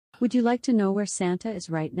Would you like to know where Santa is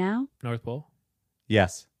right now? North Pole?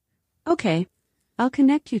 Yes. Okay. I'll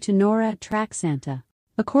connect you to NORAD Track Santa.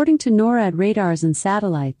 According to NORAD radars and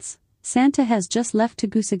satellites, Santa has just left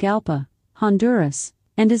Tegucigalpa, Honduras,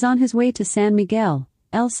 and is on his way to San Miguel,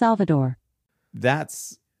 El Salvador.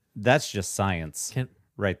 That's just science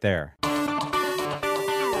right there.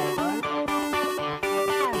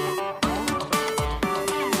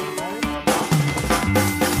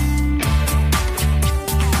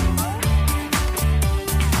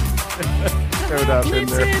 Showed up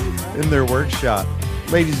in their workshop.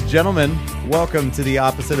 Ladies and gentlemen, welcome to the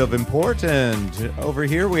opposite of important. Over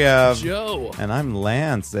here we have Joe. And I'm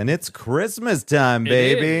Lance, and it's Christmas time,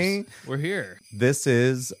 baby. We're here. This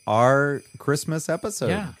is our Christmas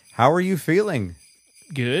episode. Yeah. How are you feeling?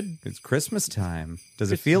 Good. It's Christmas time.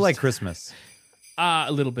 Does it feel like Christmas?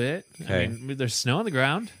 A little bit. Okay. I mean, there's snow on the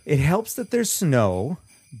ground. It helps that there's snow,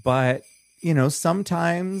 but, you know,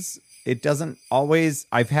 sometimes it doesn't always.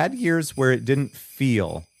 I've had years where it didn't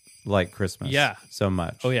feel like Christmas so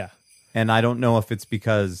much. Oh, yeah. And I don't know if it's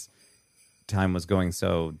because time was going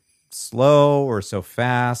so slow or so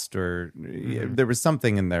fast, or there was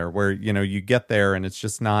something in there where, you know, you get there and it's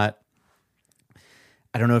just not.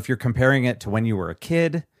 I don't know if you're comparing it to when you were a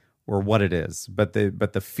kid or what it is, but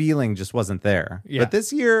the feeling just wasn't there. Yeah. But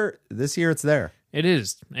this year it's there. It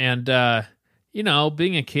is. And, you know,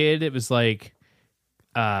 being a kid, it was like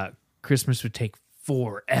Christmas would take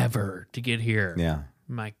forever to get here. Yeah.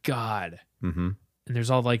 My God. Mm-hmm. And there's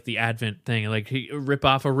all like the Advent thing, like you rip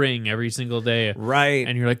off a ring every single day. Right.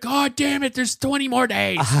 And you're like, God damn it, there's 20 more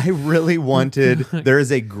days. I really wanted, there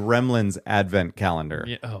is a Gremlins Advent calendar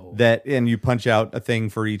and you punch out a thing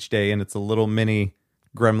for each day and it's a little mini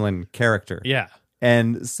gremlin character. Yeah.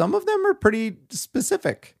 And some of them are pretty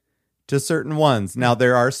specific to certain ones. Now,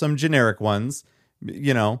 there are some generic ones,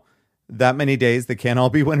 you know, that many days, they can't all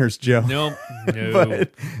be winners, Joe. No.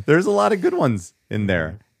 But there's a lot of good ones in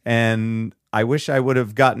there. And I wish I would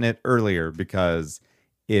have gotten it earlier because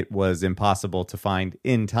it was impossible to find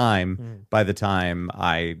in time by the time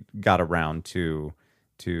I got around to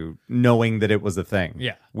knowing that it was a thing.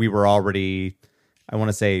 Yeah. We were already, I want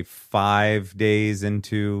to say, 5 days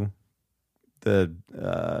into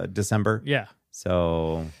the December. Yeah.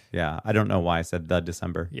 So, yeah, I don't know why I said the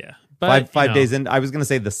December. Yeah. But, five days in. I was going to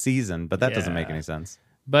say the season, but that doesn't make any sense.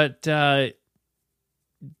 But, then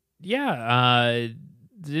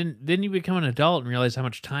you become an adult and realize how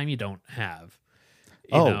much time you don't have.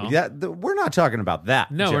 You know? Yeah, we're not talking about that.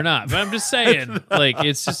 No, Jeff. we're not. But I'm just saying, like,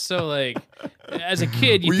 it's just so like, as a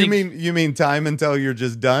kid, you think you mean time until you're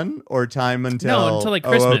just done, or time until until like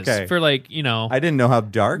Christmas okay. for like, you know. I didn't know how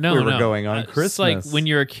dark we were going on Christmas. It's like when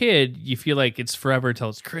you're a kid, you feel like it's forever till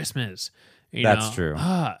it's Christmas. That's true.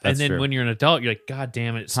 And then when you're an adult, you're like, God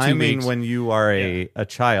damn it, it's 2 timing weeks. when you are a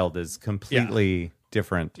child is completely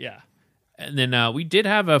different. Yeah. And then we did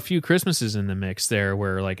have a few Christmases in the mix there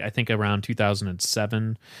where, like, I think around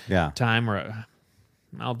 2007 time, or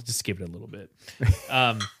I'll just give it a little bit.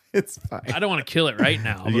 It's fine. I don't want to kill it right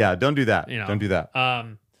now. But, Yeah, don't do that. you know, Don't do that.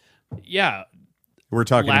 Yeah. We're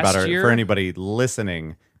talking last about year- for anybody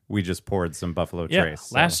listening. We just poured some Buffalo Trace.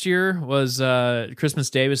 So. Last year was Christmas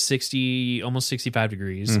Day was 60, almost 65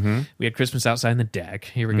 degrees. Mm-hmm. We had Christmas outside in the deck.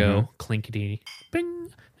 Here we go. Clinkety, bing.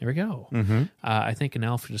 There we go. Mm-hmm. I think an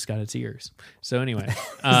elf just got its ears. So anyway,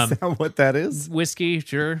 Is that what that is? whiskey,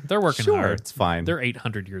 sure, they're working Sure, hard. it's fine. They're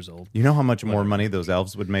 800 years old. You know how much more money those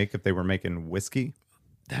elves would make if they were making whiskey?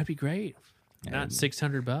 That'd be great. Not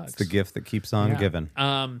 $600. It's the gift that keeps on giving.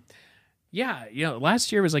 Yeah, you know,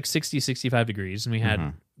 last year was like 60, 65 degrees, and we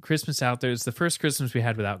had Christmas out there. It's the first Christmas we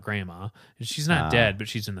had without Grandma. And she's not dead, but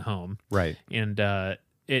she's in the home. Right. And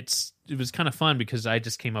it was kind of fun because I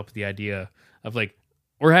just came up with the idea of like,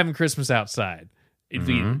 we're having Christmas outside. It'd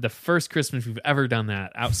be the first Christmas we've ever done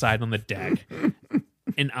that outside on the deck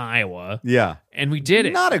in Iowa. Yeah. And we did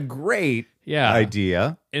it. Not a great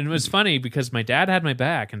idea. And it was funny because my dad had my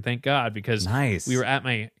back, and thank God, because Nice. we were at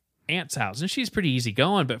my aunt's house, and she's pretty easy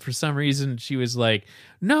going, but for some reason she was like,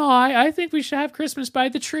 no, I think we should have Christmas by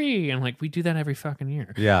the tree. And I'm like, we do that every fucking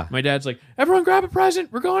year. Yeah. My dad's like, everyone grab a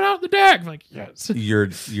present. We're going out the deck. I'm like, yes.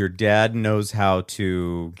 Your dad knows how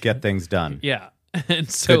to get things done. Yeah.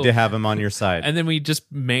 And so Good to have him on your side. and then we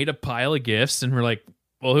just made a pile of gifts, and we're like,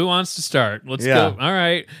 well, who wants to start? Let's Yeah. go. All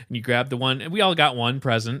right. And you grab the one. And we all got one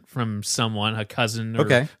present from someone, a cousin. Or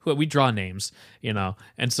Okay. we draw names, you know.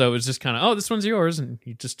 And so it was just kind of, oh, this one's yours. And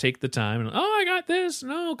you just take the time. And, oh, I got this.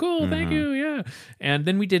 No, cool. Thank you. Yeah. And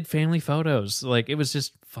then we did family photos. Like, it was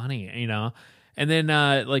just funny, you know. And then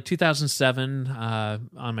like 2007,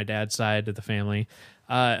 on my dad's side of the family,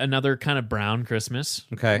 another kind of brown Christmas,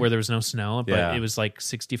 Okay. where there was no snow, but Yeah. it was like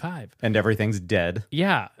 65. And everything's dead.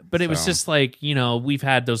 Yeah, but it was So- just like, we've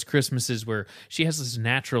had those Christmases where she has this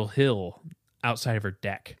natural hill outside of her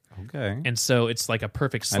deck. Okay. And so it's like a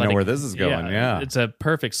perfect I know sledding. where this is going, yeah. It's a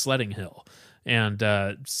perfect sledding hill. And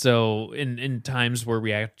so in times where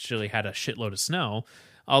we actually had a shitload of snow,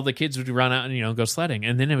 all the kids would run out and, go sledding.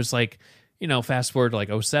 And then it was like, fast forward to like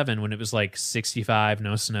 07 when it was like 65,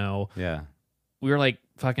 no snow. Yeah. We were like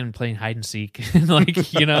fucking playing hide and seek. And like,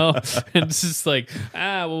 and it's just like,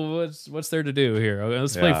 well, what's there to do here?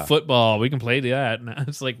 Let's play Yeah. football. We can play that. And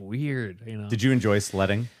it's like weird, Did you enjoy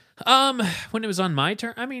sledding? When it was on my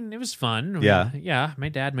turn, I mean, it was fun. Yeah. Yeah. My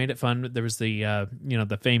dad made it fun. There was the,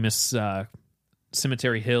 the famous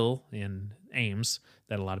Cemetery Hill in Ames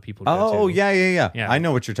that a lot of people go to. Oh, yeah. Yeah. I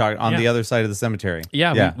know what you're talking on Yeah. the other side of the cemetery.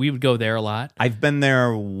 Yeah, we would go there a lot. I've been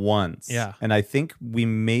there once. Yeah. And I think we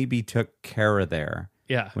maybe took Kara there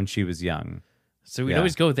Yeah. when she was young. So we'd Yeah.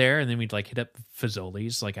 always go there, and then we'd like hit up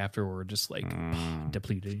Fazoli's like after we're just like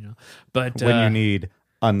depleted, But When you need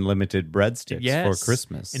unlimited breadsticks yes. for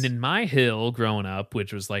Christmas. And then my hill growing up,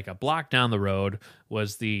 which was like a block down the road,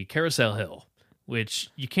 was the Carousel Hill, which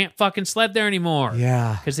you can't fucking sled there anymore.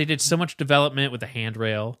 Yeah. Because they did so much development with the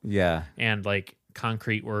handrail Yeah. and like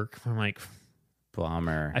concrete work. I'm like,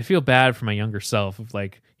 Bummer. I feel bad for my younger self of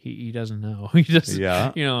like he doesn't know. He just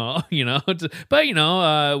Yeah. But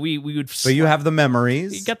we would. But you have the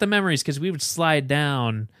memories. You got the memories because we would slide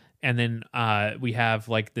down, and then we have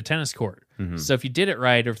like the tennis court. Mm-hmm. So if you did it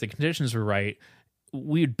right, or if the conditions were right,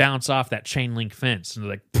 we would bounce off that chain link fence and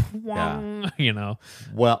like, Well,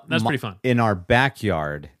 That's pretty fun. In our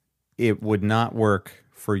backyard, it would not work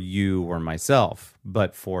for you or myself,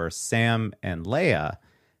 but for Sam and Leia,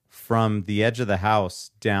 from the edge of the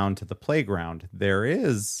house down to the playground, there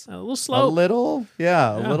is a little a slope.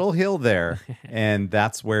 little hill there, and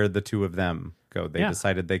that's where the two of them go. They Yeah.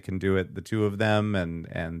 decided they can do it, the two of them,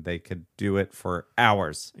 and they could do it for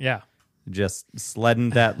hours, Yeah. just sledding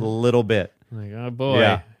that little bit. Like, oh boy.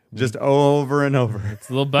 Yeah, just over and over. It's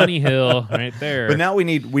a little bunny hill right there. But now we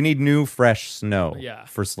need new fresh snow Yeah.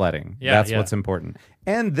 for sledding. Yeah, That's yeah. what's important.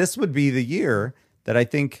 And this would be the year that I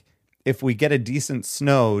think if we get a decent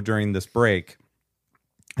snow during this break,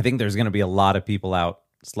 I think there's going to be a lot of people out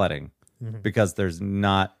sledding Mm-hmm. because there's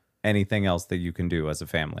not anything else that you can do as a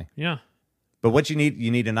family. Yeah. But what you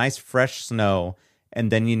need a nice fresh snow,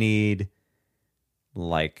 and then you need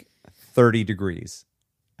like 30 degrees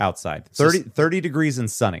outside. 30 degrees and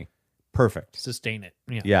sunny. Perfect. Sustain it.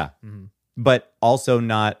 Yeah. Yeah. Mhm. But also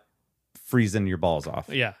not freezing your balls off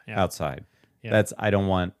Yeah. Yeah. outside. Yeah. I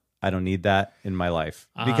don't need that in my life.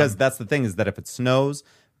 Because that's the thing, is that if it snows,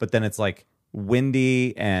 but then it's like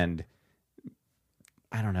windy and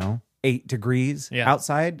I don't know, 8 degrees Yeah.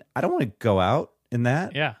 outside, I don't want to go out in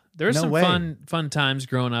that. Yeah, there was No some way. fun times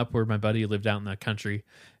growing up where my buddy lived out in the country,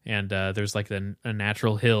 and there's like a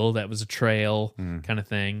natural hill that was a trail Mm. kind of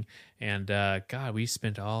thing, and God, we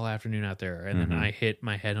spent all afternoon out there, and then I hit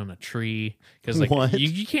my head on a tree because like Mm-hmm. What?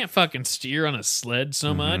 you can't fucking steer on a sled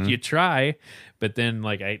so much. Mhm. You try, but then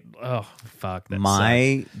like fuck that.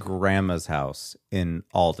 My grandma's house in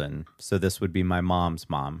Alden, so this would be my mom's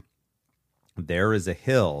mom. There is a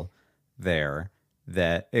hill there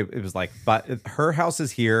that it was like, but her house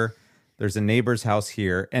is here. There's a neighbor's house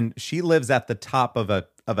here, and she lives at the top of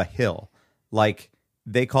a hill. Like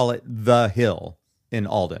they call it the hill in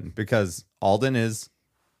Alden because Alden is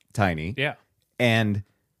tiny, Yeah, and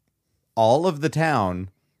all of the town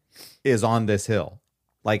is on this hill.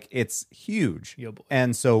 Like it's huge. Yo, boy.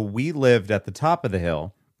 And so we lived at the top of the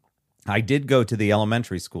hill. I did go to the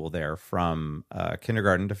elementary school there from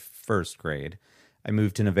kindergarten to first grade. I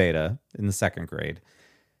moved to Nevada in the second grade.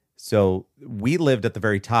 So we lived at the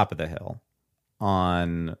very top of the hill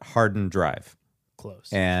on Hardin Drive. close.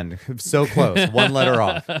 And so close, one letter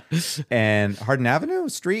off. And Hardin Avenue,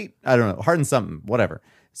 Street, I don't know, Hardin something, whatever.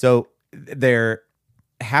 So there,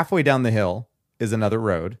 halfway down the hill is another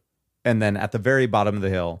road. And then at the very bottom of the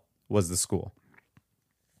hill was the school.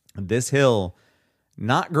 This hill,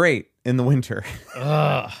 not great in the winter.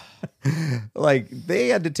 Ugh. Like they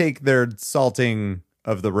had to take their salting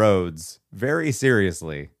of the roads very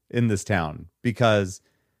seriously in this town because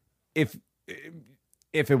if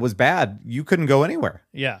it was bad, you couldn't go anywhere.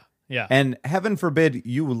 Yeah, yeah. And heaven forbid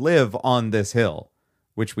you live on this hill,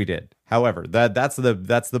 which we did. However, that's the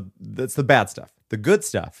bad stuff. The good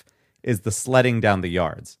stuff is the sledding down the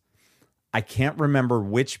yards. I can't remember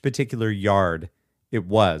which particular yard it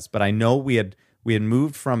was, but I know we had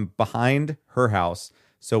moved from behind her house,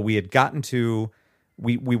 so we had gotten to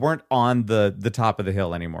we weren't on the top of the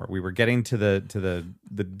hill anymore. We were getting to the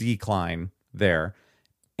decline there,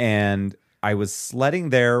 and I was sledding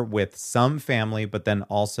there with some family, but then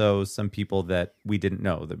also some people that we didn't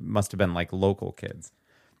know. That must have been like local kids.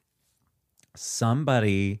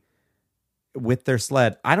 Somebody with their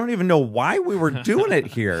sled. I don't even know why we were doing it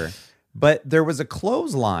here, but there was a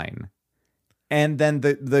clothesline. And then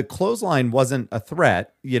the clothesline wasn't a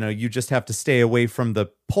threat. You know, you just have to stay away from the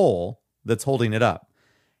pole that's holding it up.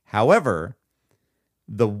 However,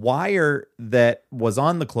 the wire that was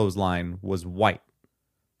on the clothesline was white.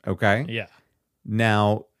 Okay? Yeah.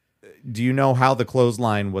 Now, do you know how the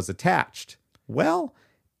clothesline was attached? Well,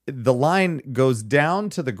 the line goes down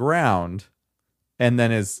to the ground and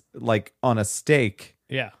then is like on a stake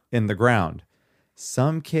Yeah. in the ground.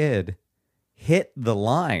 Some kid hit the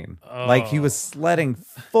line like he was sledding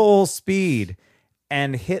full speed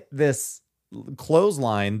and hit this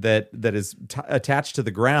clothesline that is attached to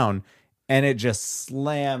the ground, and it just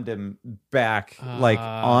slammed him back like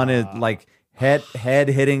on it, like head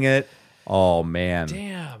hitting it. Oh man,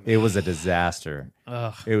 Damn. it was a disaster.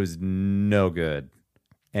 Ugh. It was no good.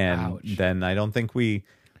 And Ouch. then I don't think we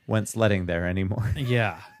went sledding there anymore.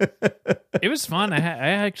 Yeah. It was fun. I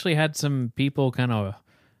actually had some people kind of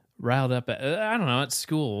riled up at, I don't know, at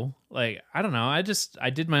school. Like, I don't know. I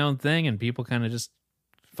did my own thing and people kind of just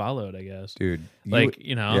followed, I guess. Dude, Like,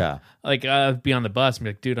 yeah. like I'd be on the bus and be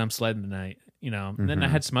like, dude, I'm sledding tonight, And then I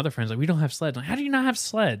had some other friends like, we don't have sleds. Like, how do you not have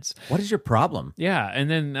sleds? What is your problem? Yeah. And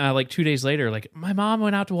then like 2 days later, like my mom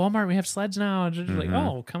went out to Walmart. We have sleds now. And just like,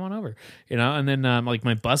 oh, come on over, And then like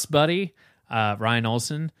my bus buddy, Ryan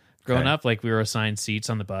Olson, growing up, like we were assigned seats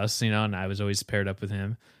on the bus, and I was always paired up with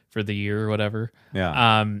him for the year or whatever.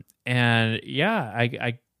 Yeah. And yeah,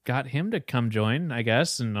 I got him to come join, I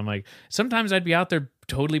guess. And I'm like, sometimes I'd be out there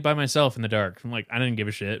totally by myself in the dark. I'm like, I didn't give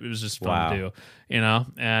a shit. It was just fun to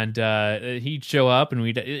do, And he'd show up, and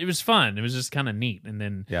it was fun. It was just kind of neat. And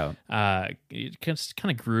then it just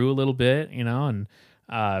kind of grew a little bit, And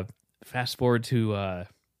fast forward to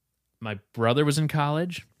my brother was in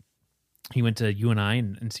college. He went to UNI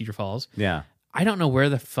in Cedar Falls. Yeah. I don't know where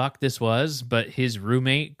the fuck this was, but his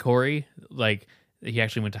roommate, Corey, like he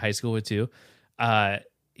actually went to high school with too.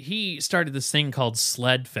 He started this thing called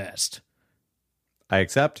Sled Fest. I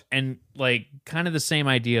accept. And like kind of the same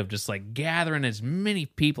idea of just like gathering as many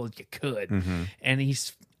people as you could. Mm-hmm. And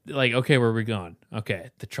he's like, okay, where are we going? Okay,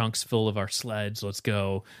 the trunk's full of our sleds. Let's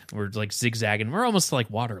go. We're like zigzagging. We're almost like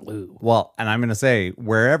Waterloo. Well, and I'm going to say,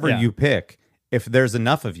 wherever you pick, if there's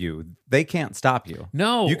enough of you, they can't stop you.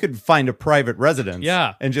 No. You could find a private residence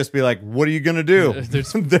and just be like, what are you going to do?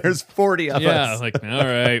 There's 40 of us. Yeah, like, all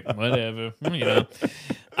right, whatever.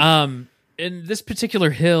 In this particular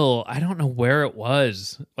hill, I don't know where it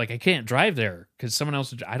was. Like, I can't drive there because someone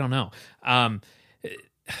else, I don't know.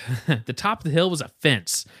 The top of the hill was a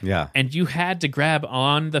fence. Yeah. And you had to grab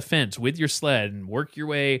on the fence with your sled and work your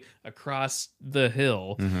way across the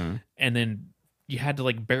hill. Mm-hmm. And then you had to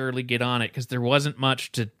like barely get on it because there wasn't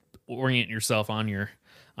much to orient yourself on your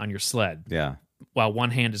sled. Yeah. While one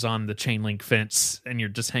hand is on the chain link fence and you're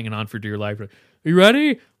just hanging on for dear life. Are you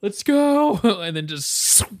ready? Let's go. And then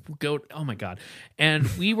just go. Oh my God. And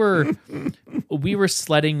we were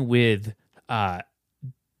sledding with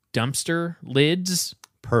dumpster lids.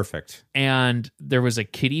 Perfect. And there was a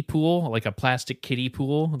kiddie pool, like a plastic kiddie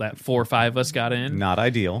pool that 4 or 5 of us got in. Not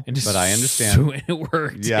ideal, And just, but I understand. It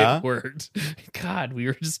worked. Yeah. It worked. God, we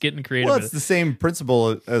were just getting creative. Well, with it's it. the same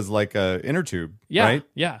principle as like a inner tube, Yeah, right?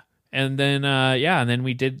 yeah. And then and then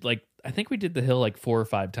we did like I think we did the hill like 4 or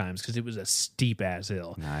 5 times because it was a steep ass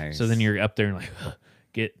hill. Nice. So then you're up there and like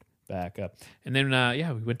get back up. And then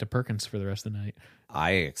we went to Perkins for the rest of the night.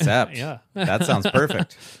 I accept. Yeah. That sounds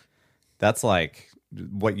perfect. That's like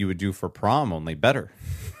what you would do for prom, only better.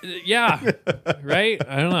 Yeah, right.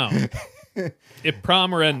 I don't know. If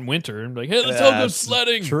prom were in winter, and like, hey, let's all go That's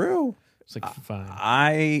sledding. True. It's like fine.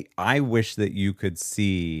 I wish that you could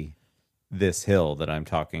see this hill that I'm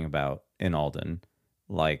talking about in Alden.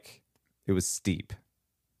 Like, it was steep.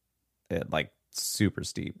 Like super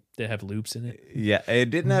steep. They have loops in it. Yeah,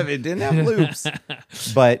 it didn't have loops.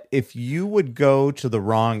 But if you would go to the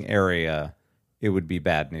wrong area, it would be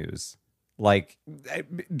bad news. Like,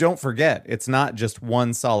 don't forget, it's not just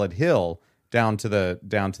one solid hill down to the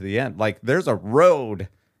end. Like, there's a road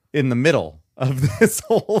in the middle of this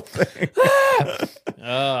whole thing.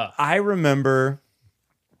 I remember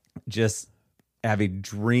just having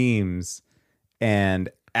dreams and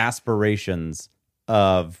aspirations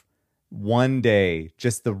of one day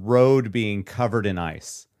just the road being covered in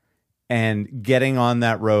ice and getting on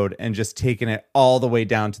that road and just taking it all the way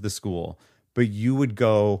down to the school. But you would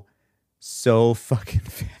go so fucking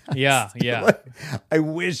fast. Yeah, yeah. Like, I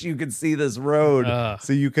wish you could see this road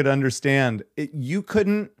so you could understand. You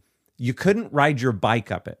couldn't ride your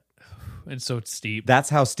bike up it. And so it's steep. That's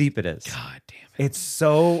how steep it is. God damn it. It's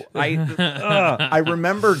so I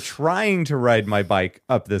remember trying to ride my bike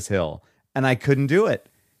up this hill and I couldn't do it.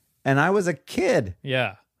 And I was a kid.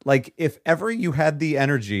 Yeah. Like if ever you had the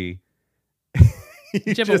energy,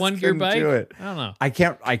 Did you have a one gear bike? Do it. I don't know. I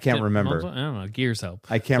can't remember. I don't know. Gears help.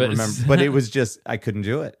 I can't remember. But it was just I couldn't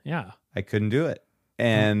do it. Yeah. I couldn't do it.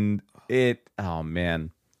 And oh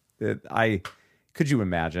man. Could you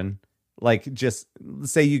imagine? Like just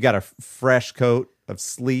say you got a fresh coat of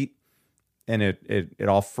sleet and it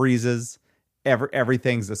all freezes.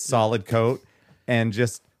 Everything's a solid coat and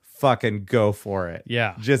just fucking go for it.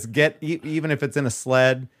 Yeah. Just get, even if it's in a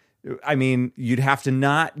sled, I mean, you'd have to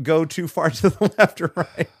not go too far to the left or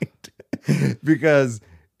right because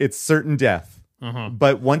it's certain death.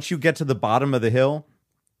 But once you get to the bottom of the hill,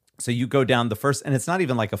 so you go down the first, and it's not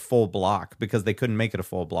even like a full block because they couldn't make it a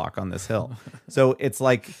full block on this hill. So it's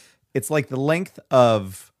like the length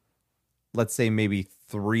of, let's say, maybe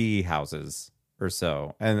 3 houses or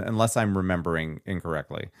so, and unless I'm remembering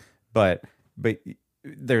incorrectly. But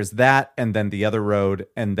there's that, and then the other road,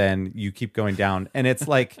 and then you keep going down, and it's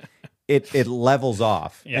like it levels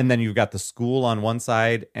off, and then you've got the school on one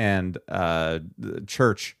side and the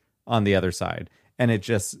church on the other side, and it's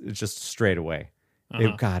just straight away.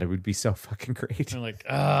 God, it would be so fucking great. They're like,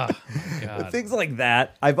 God. Things like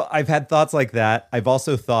that. I've had thoughts like that. I've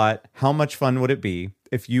also thought, how much fun would it be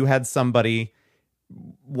if you had somebody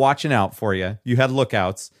watching out for you? You had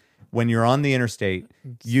lookouts when you're on the interstate.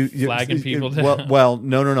 You flagging people down. Well,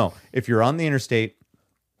 no. If you're on the interstate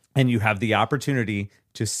and you have the opportunity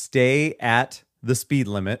to stay at the speed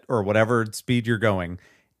limit or whatever speed you're going,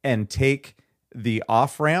 and take the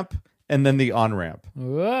off ramp and then the on ramp.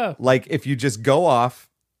 Whoa. Like if you just go off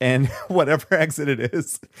and whatever exit it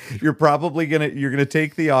is, you're probably gonna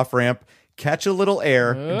take the off ramp, catch a little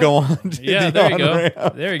air, go on to the there on you go.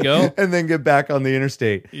 ramp, There you go. and then get back on the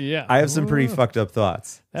interstate. Yeah. I have some pretty fucked up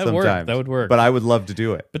thoughts. That would sometimes. work. That would work. But I would love to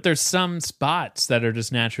do it. But there's some spots that are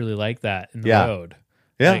just naturally like that in the Yeah. road.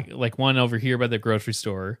 Yeah. Like one over here by the grocery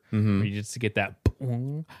store, where you just get that.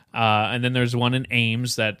 And then there's one in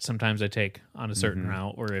Ames that sometimes I take on a certain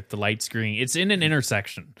route, or if the light's green, it's in an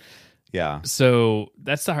intersection. Yeah. So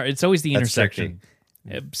that's the hard. It's always the That's intersection.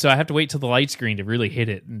 So I have to wait till the light's green to really hit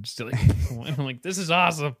it, and just like, I'm like, this is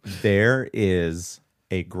awesome. There is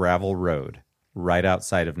a gravel road right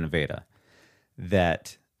outside of Nevada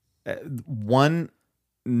that one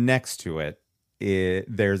next to it,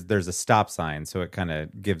 there's a stop sign, so it kind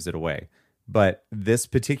of gives it away. But this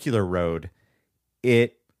particular road,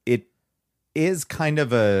 it is kind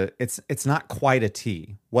of it's not quite a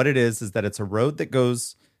T. What it is that it's a road that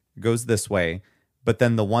goes this way, but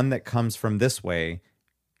then the one that comes from this way,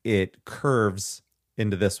 it curves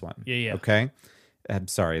into this one. Yeah. Okay. I'm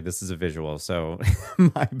sorry, this is a visual, so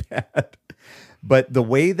my bad. But the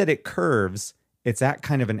way that it curves, it's at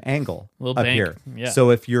kind of an angle Little up bank. here. Yeah. So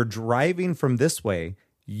if you're driving from this way,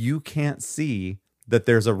 you can't see that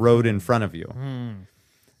there's a road in front of you.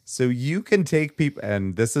 So you can take people,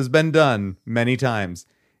 and this has been done many times.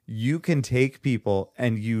 You can take people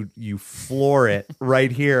and you floor it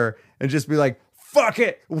right here and just be like, fuck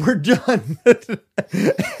it, we're done.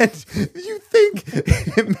 And you think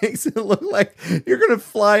it makes it look like you're going to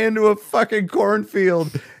fly into a fucking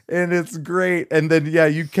cornfield and it's great. And then, yeah,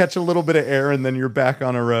 you catch a little bit of air and then you're back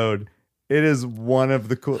on a road. It is one of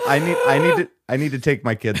the cool. I need to take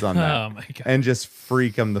my kids on that. Oh my God. And just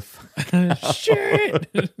freak them the fuck out. Shit.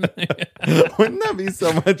 Wouldn't that be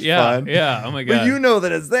so much fun? Yeah. Oh my God. But you know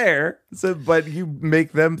that it's there. So, but you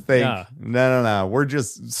make them think, Yeah. no, we're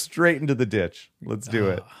just straight into the ditch. Let's do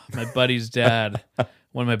it. My buddy's dad,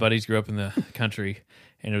 one of my buddies grew up in the country,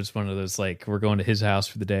 and it was one of those, like, we're going to his house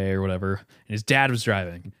for the day or whatever, and his dad was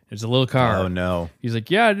driving. It's a little car. Oh no. He's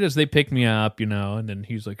like, yeah, it is. They picked me up, and then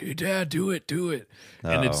he's like, hey, Dad, do it.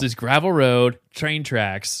 And it's this gravel road, train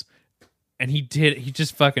tracks, and he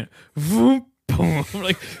just fucking, boom, boom. I'm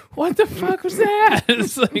like, what the fuck was that?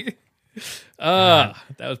 It's like, that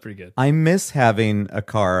was pretty good. I miss having a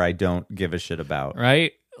car I don't give a shit about.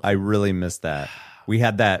 Right? I really miss that. We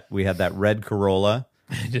had that red Corolla.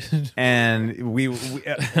 And we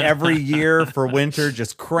every year for winter,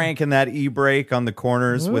 just cranking that e-brake on the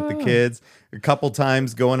corners with the kids, a couple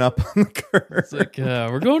times going up on the curb. It's like,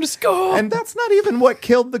 we're going to school. And that's not even what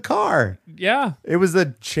killed the car. Yeah. It was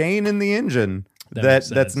a chain in the engine makes that's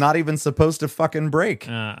sense. not even supposed to fucking break.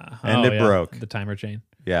 And it broke. The timer chain.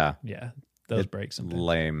 Yeah. Yeah. Those breaks sometimes.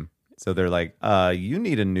 Lame. So they're like, you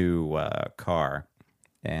need a new car.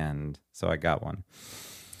 And so I got one.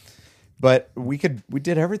 But we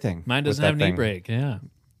did everything. Mine with doesn't that have an thing. e-brake. Yeah.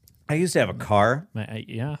 I used to have a car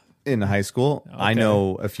Yeah. in high school. I Okay.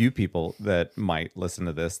 know a few people that might listen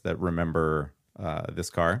to this that remember this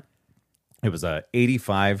car. It was a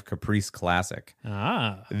 85 Caprice Classic.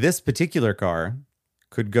 Ah. This particular car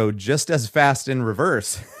could go just as fast in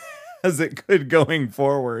reverse as it could going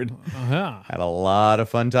forward. Yeah. Had a lot of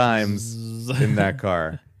fun times in that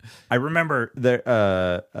car. I remember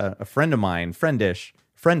a friend of mine, friend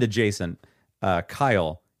adjacent,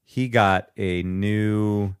 Kyle, he got a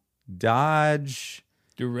new Dodge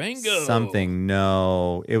Durango. something.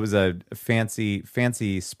 No, it was a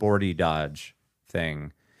fancy sporty Dodge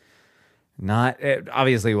thing.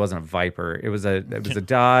 Obviously it wasn't a Viper. It was a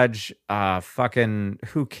Dodge. Fucking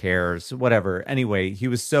who cares? Whatever. Anyway, he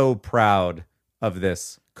was so proud of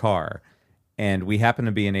this car, and we happened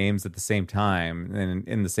to be in Ames at the same time and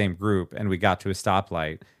in the same group, and we got to a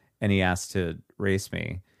stoplight, and he asked to race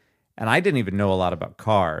me, and I didn't even know a lot about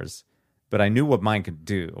cars, but I knew what mine could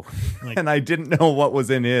do, and I didn't know what was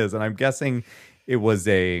in his, and I'm guessing it was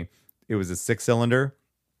a 6-cylinder,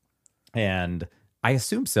 and I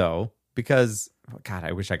assume so. Because, God,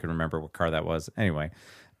 I wish I could remember what car that was. Anyway,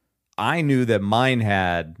 I knew that mine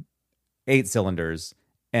had 8 cylinders,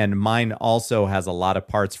 and mine also has a lot of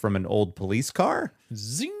parts from an old police car.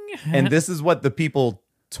 Zing. And this is what the people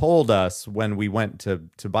told us when we went to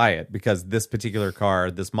buy it, because this particular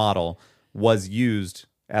car, this model, was used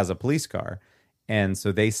as a police car. And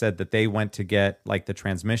so they said that they went to get like the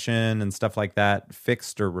transmission and stuff like that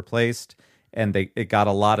fixed or replaced, and it got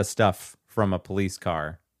a lot of stuff from a police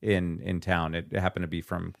car in town. It happened to be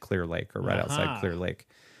from Clear Lake, or right outside Clear Lake.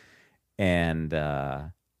 And I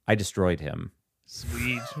destroyed him.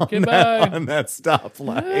 Sweet. Goodbye. On that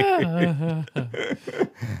stoplight.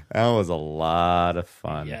 That was a lot of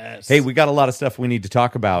fun. Yes. Hey, we got a lot of stuff we need to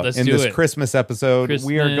talk about Let's in do this it. Christmas episode.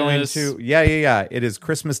 We are going Christmas. to yeah. It is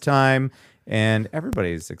Christmas time, and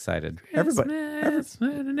everybody's excited. Everybody. Christmas.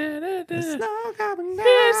 Snow coming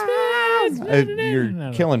down. Christmas.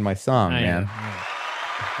 You're killing my song, I man. know.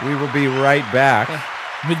 We will be right back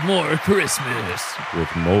With more Christmas.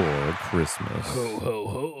 with more Christmas. Ho, ho,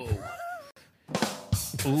 ho.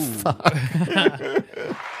 Ooh.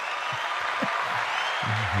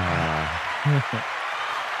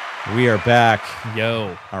 We are back.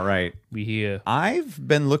 Yo, All right. we here. I've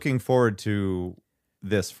been looking forward to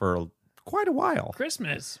this for quite a while.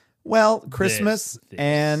 Christmas. Well, Christmas This.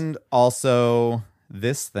 and also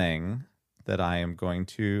this thing that I am going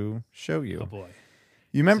to show you. Oh boy.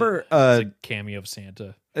 You remember It's a cameo of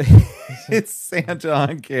Santa. it's Santa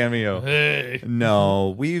on Cameo. Hey.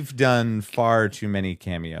 No, we've done far too many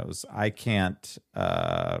cameos. I can't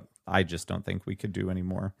I just don't think we could do any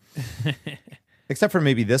more. Except for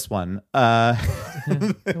maybe this one. Whoop.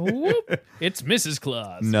 It's Mrs.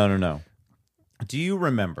 Claus. No. Do you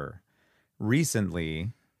remember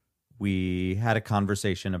recently we had a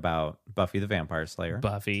conversation about Buffy the Vampire Slayer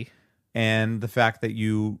Buffy. and the fact that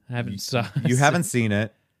you haven't seen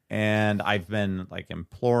it, and I've been like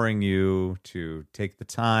imploring you to take the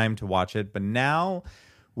time to watch it, but now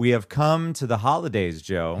we have come to the holidays,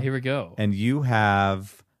 Joe. Here we go. And you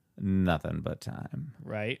have nothing but time.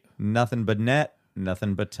 Right? Nothing but net,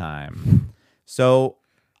 nothing but time. So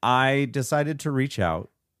I decided to reach out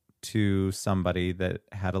to somebody that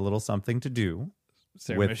had a little something to do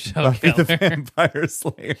Sarah with Michelle Buffy the Gellar. Vampire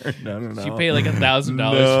Slayer. No. You pay like $1,000.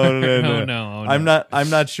 No. No. I'm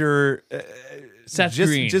not sure. Seth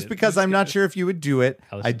Green. Just because I'm not sure if you would do it.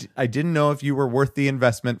 Allison. I didn't know if you were worth the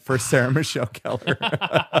investment for Sarah Michelle Gellar.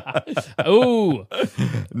 Oh.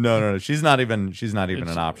 No. She's not even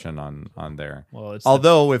an option on there. Well, it's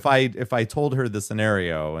Although if I told her the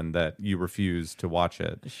scenario and that you refused to watch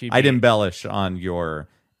it, She'd I'd be- embellish on your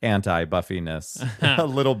anti-Buffyness a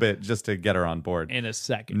little bit just to get her on board. in a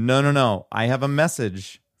second. No. I have a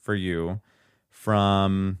message for you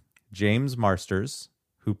from James Marsters,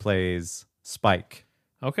 who plays Spike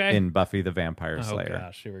Okay. in Buffy the Vampire Oh Slayer.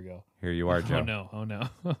 gosh, here we go. Here you are, Joe. Oh no.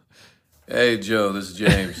 Hey, Joe, this is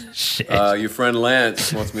James. Shit. Your friend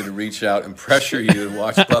Lance wants me to reach out and pressure you to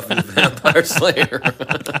watch Buffy the Vampire Slayer.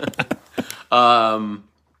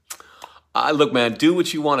 Look, man, do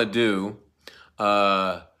what you want to do.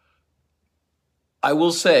 I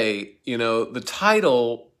will say, the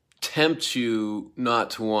title tempts you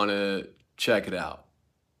not to want to check it out.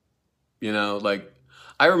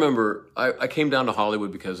 I remember I came down to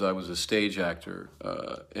Hollywood because I was a stage actor,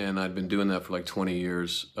 and I'd been doing that for like 20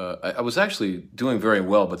 years. I was actually doing very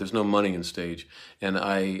well, but there's no money in stage. And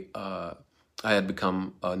I had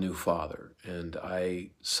become a new father, and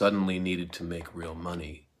I suddenly needed to make real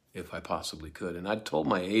money. if I possibly could. And I told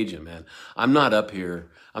my agent, man, I'm not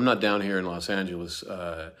down here in Los Angeles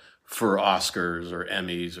for Oscars or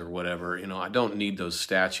Emmys or whatever. I don't need those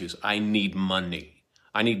statues. I need money.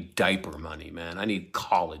 I need diaper money, man. I need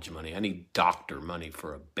college money. I need doctor money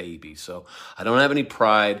for a baby. So I don't have any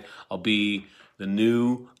pride. I'll be the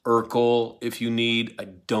new Urkel if you need. I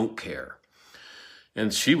don't care.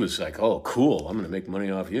 And she was like, oh, cool. I'm going to make money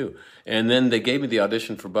off you. And then they gave me the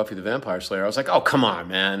audition for Buffy the Vampire Slayer. I was like, oh, come on,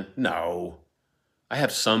 man. No. I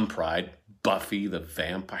have some pride. Buffy the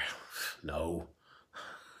Vampire. No.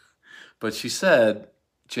 But she said,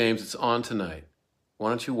 James, it's on tonight. Why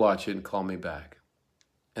don't you watch it and call me back?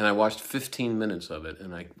 And I watched 15 minutes of it.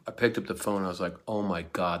 And I picked up the phone. And I was like, oh, my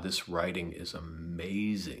God, this writing is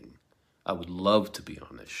amazing. I would love to be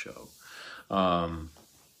on this show.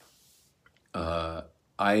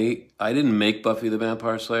 I didn't make Buffy the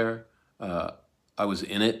Vampire Slayer. I was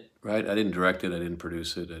in it, right? I didn't direct it. I didn't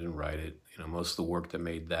produce it. I didn't write it. Most of the work that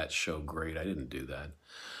made that show great, I didn't do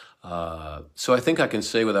that. So I think I can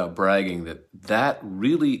say without bragging that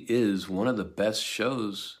really is one of the best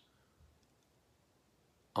shows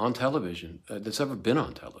on television that's ever been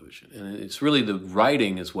on television. And it's really the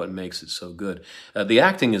writing is what makes it so good. The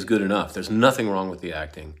acting is good enough. There's nothing wrong with the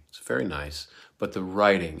acting. It's very nice. But the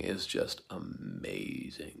writing is just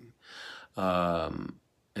amazing.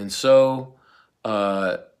 And so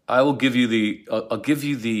I will give you the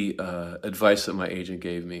advice that my agent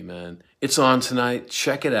gave me, man. It's on tonight.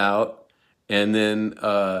 Check it out. And then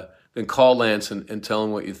call Lance and tell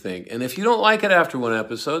him what you think. And if you don't like it after one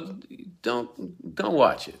episode, don't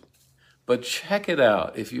watch it. But check it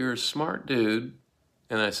out. If you're a smart dude,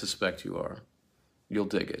 and I suspect you are, you'll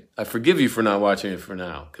dig it. I forgive you for not watching it for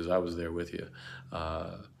now, because I was there with you.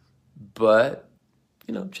 But,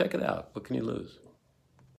 check it out. What can you lose?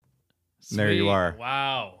 Sweet. There you are.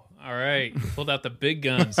 Wow. All right. You pulled out the big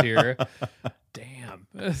guns here. Damn.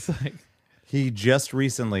 It's like... He just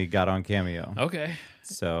recently got on Cameo. Okay.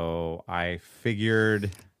 So I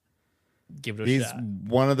figured Give it a he's shot.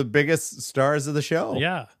 one of the biggest stars of the show.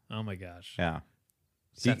 Yeah. Oh, my gosh. Yeah.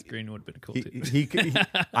 Seth Green would have been cool, too. He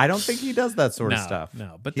I don't think he does that sort of No, stuff.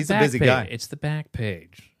 No, but he's the a back busy page, guy. It's the back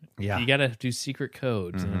page. Yeah. You got to do secret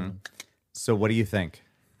codes. And So what do you think?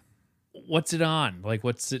 what's it on? Like,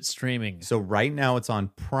 what's it streaming? So right now it's on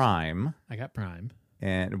Prime, I got Prime.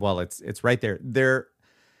 and well, it's right there. They're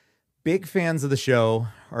big fans of the show,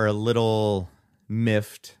 are a little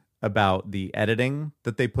miffed about the editing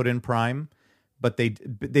that they put in Prime, but they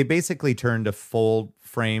basically turned a full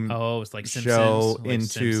frame Oh, it's like show Simpsons. Like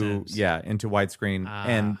into Simpsons. into widescreen.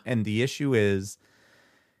 And the issue is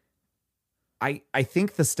I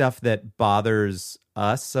think the stuff that bothers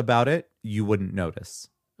us about it you wouldn't notice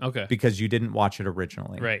Okay. because you didn't watch it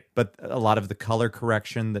originally. Right. But a lot of the color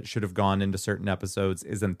correction that should have gone into certain episodes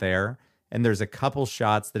isn't there. And there's a couple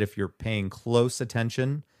shots that if you're paying close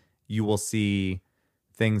attention, you will see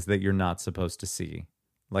things that you're not supposed to see,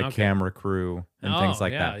 like Okay. camera crew and things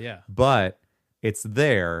like yeah, that. Yeah. But it's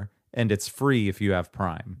there and it's free if you have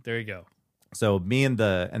Prime. There you go. So me and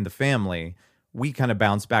the family, we kind of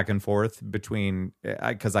bounce back and forth between,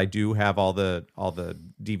 because I do have all the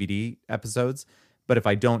DVD episodes, but if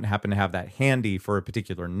I don't happen to have that handy for a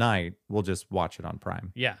particular night, we'll just watch it on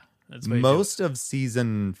Prime. Yeah. That's what you do. Most of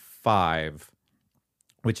season 5,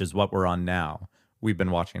 which is what we're on now, we've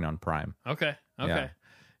been watching on Prime. Okay.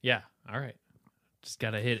 Yeah. All right. Just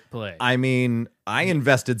got to hit play. I mean, I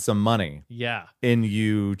invested some money yeah. in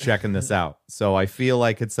you checking this out. So I feel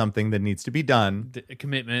like it's something that needs to be done. A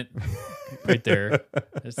commitment right there.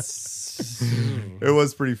 It's, It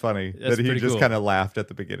was pretty funny That's that he pretty just cool. kind of laughed at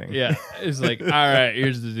the beginning. yeah. It's like, all right,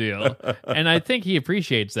 here's the deal. And I think he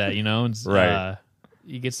appreciates that, and, Right.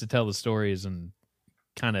 He gets to tell the stories and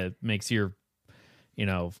kind of makes your,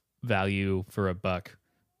 value for a buck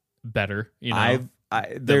better. There's longer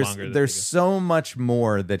that there's they go. so much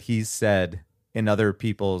more that he's said in other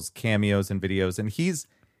people's cameos and videos, and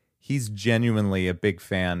he's genuinely a big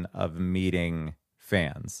fan of meeting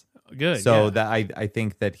fans. Good. So yeah. that I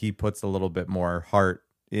think that he puts a little bit more heart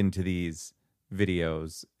into these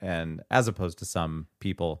videos, and as opposed to some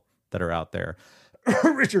people that are out there.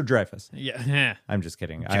 Richard Dreyfuss. Yeah. I'm just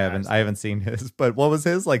kidding. I haven't seen his, but what was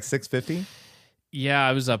his, like 650? Yeah,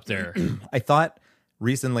 I was up there. I thought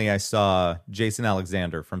recently I saw Jason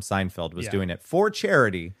Alexander from Seinfeld was Yeah. doing it for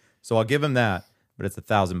charity, so I'll give him that. But it's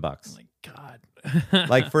 $1,000. Like, God.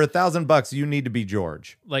 Like for $1,000, you need to be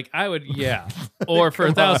George. Like I would, yeah. Or for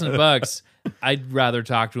 $1,000, I'd rather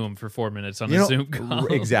talk to him for 4 minutes on a Zoom call.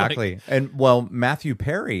 Exactly. And well, Matthew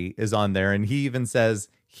Perry is on there, and he even says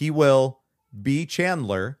he will be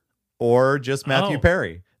Chandler or just Matthew Oh.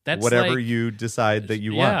 Perry. That's whatever like- you decide that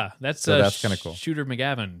you want. Yeah, that's So that's kinda cool. Shooter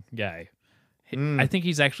McGavin guy. I think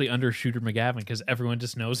he's actually under Shooter McGavin because everyone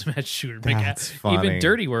just knows him as Shooter That's McGavin. funny. Even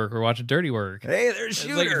Dirty Work, we're watching Dirty Work. Hey, there's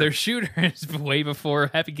It's like they're Shooter. It's way before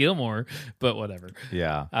Happy Gilmore, but whatever.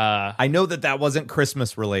 Yeah. I know that wasn't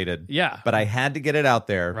Christmas related. Yeah. But I had to get it out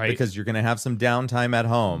there Right. because you're going to have some downtime at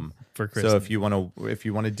home For Christmas. So if you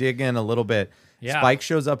want to dig in a little bit, Yeah. Spike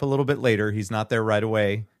shows up a little bit later. He's not there right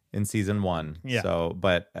away in season 1. Yeah. So,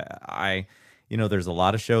 but there's a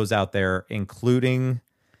lot of shows out there, including,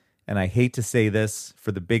 and I hate to say this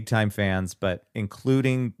for the big time fans, but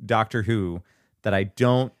including Doctor Who, that I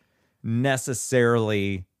don't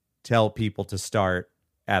necessarily tell people to start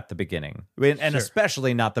at the beginning. And Sure.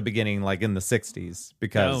 especially not the beginning like in the 60s,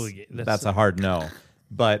 because Oh, yeah, that's a hard no.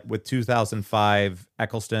 But with 2005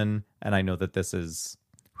 Eccleston, and I know that this is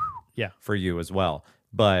Yeah. for you as well,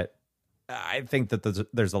 but I think that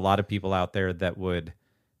there's a lot of people out there that would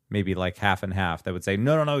maybe like half and half that would say,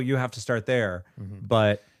 no, you have to start there.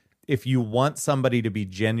 But if you want somebody to be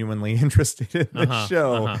genuinely interested in the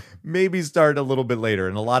show, maybe start a little bit later.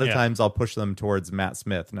 And a lot of Yeah. times I'll push them towards Matt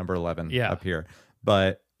Smith, number 11 Yeah. up here.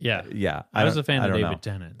 But Yeah. I was don't- a fan I of don't David know.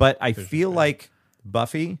 Tennant. But I For feel sure. like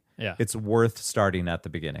Buffy, Yeah. it's worth starting at the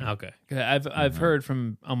beginning. Okay. I've heard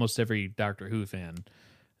from almost every Doctor Who fan.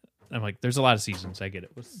 I'm like, there's a lot of seasons. I get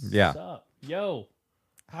it. What's Yeah. up? Yo.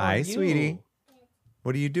 How Hi, are you? sweetie.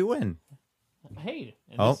 What are you doing? Hey.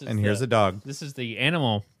 Oh, this is and here's the- a dog. This is the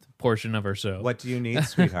animal portion of our show. What do you need,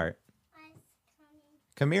 sweetheart?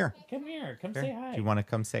 Come here. Come here. Come Here. say hi. Do you want to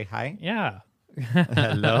come say hi? Yeah.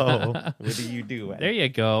 Hello. What are you doing? There you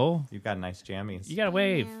go. You got nice jammies. You gotta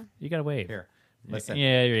wave. You gotta wave. Here, listen.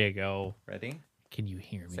 Yeah, there you go. Ready? Can you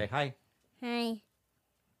hear me? Say hi. Hi.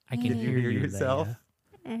 I can Did you hear yourself?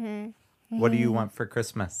 Leia. What do you want for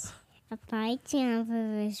Christmas? A playground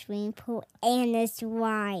with a swimming pool and a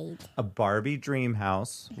slide. A Barbie dream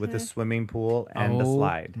house with a swimming pool and a Oh,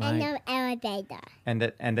 slide my- And an elevator.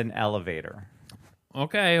 and an elevator.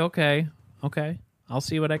 Okay. I'll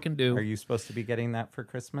see what I can do. Are you supposed to be getting that for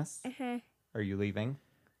Christmas? Uh-huh. Are you leaving?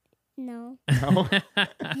 No. No.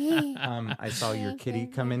 I saw your kitty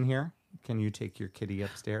come in here. Can you take your kitty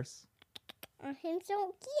upstairs? He's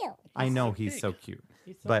so cute. I know he's so cute,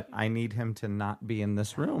 but I need him to not be in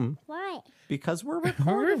this room Why? because we're We're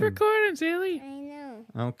recording. recording, Sally. I know.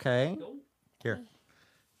 Okay. Here.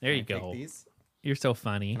 There you Can I go. take these? You're so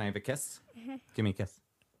funny. Can I have a kiss? Give me a kiss.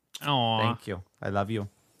 Aw. Thank you. I love you.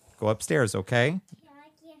 Go upstairs, okay?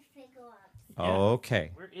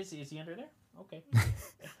 Okay. Where is he? Is he under there? Okay.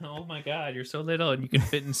 Oh my God, you're so little and you can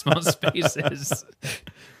fit in small spaces.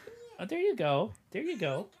 Oh, there you go. There you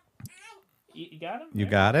go. You got him? You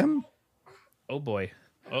got him? Oh boy.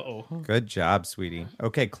 Uh-oh. Good job, sweetie.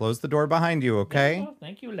 Okay, close the door behind you, okay? Oh,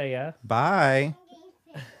 thank you, Leia. Bye.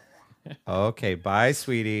 Okay, bye,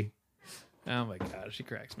 sweetie. Oh my God, she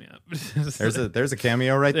cracks me up. There's a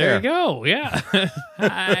cameo right There there. you go. Yeah.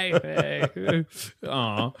 Hi. Hey.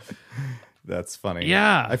 Aw. That's funny.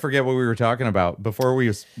 Yeah. I forget what we were talking about before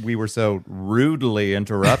we were so rudely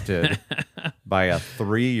interrupted by a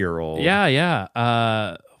 3-year-old.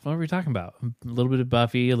 Yeah. What were we talking about? A little bit of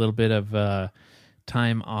Buffy, a little bit of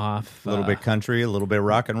time off. A little bit country, a little bit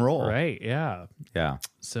rock and roll. Right, yeah. Yeah.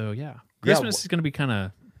 So, yeah. Christmas is going to be kind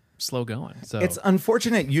of slow going. So It's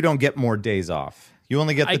unfortunate you don't get more days off. You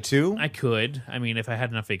only get the 2? I could. I mean, if I had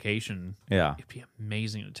enough vacation, Yeah. it'd be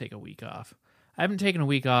amazing to take a week off. I haven't taken a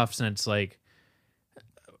week off since like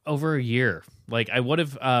over a year. Like I would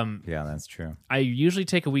have. Yeah, that's true. I usually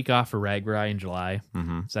take a week off for Ragbri in July,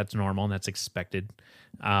 Mm-hmm. so that's normal and that's expected.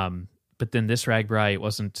 But then this Ragbri, it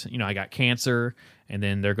wasn't. I got cancer, and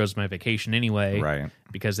then there goes my vacation anyway, Right.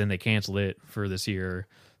 Because then they canceled it for this year.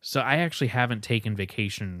 So I actually haven't taken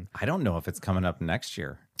vacation. I don't know if it's coming up next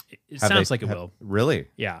year. It Have sounds they- like it have- will. Really?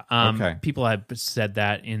 Yeah. Okay. People have said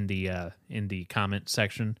that in the comment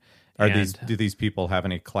section. Do these people have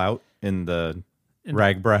any clout in the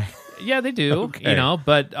Ragbri? Yeah, they do. Okay.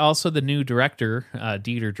 But also the new director,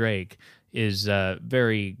 Dieter Drake, is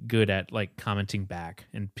very good at like commenting back,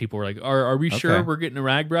 and people were like, "Are we sure Okay. we're getting a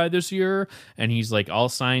Ragbri this year?" And he's like, "All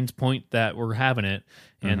signs point that we're having it."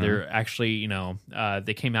 And Mm-hmm. they're actually,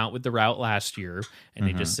 they came out with the route last year, and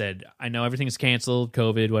they Mm-hmm. just said, "I know everything's canceled,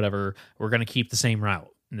 COVID, whatever. We're going to keep the same route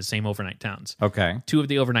in the same overnight towns." Okay. 2 of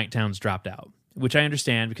the overnight towns dropped out, which I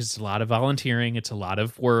understand because it's a lot of volunteering, it's a lot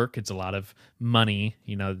of work, it's a lot of money.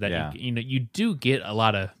 That Yeah. you do get a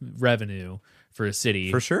lot of revenue for a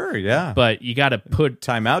city, For sure, yeah. but you got to put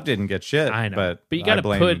Timeout didn't get shit. I know. But But you I gotta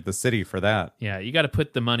blame put- the city for that. you got to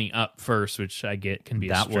put the money up first, which I get can be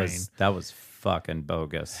a That strain. was fucking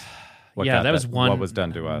bogus. that was one. what was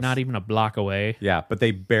done to us. Not even a block away. Yeah, but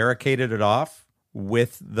they barricaded it off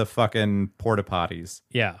with the fucking porta potties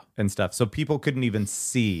Yeah. and stuff, so people couldn't even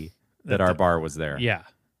see that our bar was there. Yeah.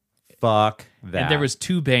 Fuck that. And there was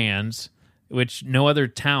 2 bands, which no other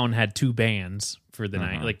town had 2 bands for the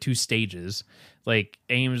night, like 2 stages. Like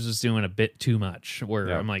Ames was doing a bit too much. Where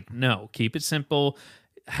Yeah. I'm like, no, keep it simple.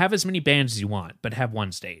 Have as many bands as you want, but have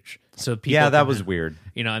one stage. So people yeah, that can- was weird.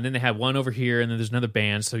 and then they had one over here, and then there's another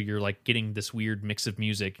band. So you're like getting this weird mix of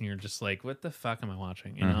music, and you're just like, what the fuck am I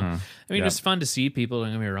watching? You know, I mean, Yeah. it's fun to see people.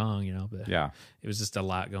 Don't get me wrong, but Yeah. it was just a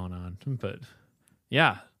lot going on. But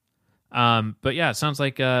yeah, it sounds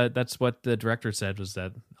like that's what the director said, was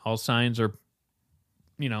that all signs are,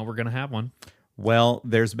 we're gonna have one. Well,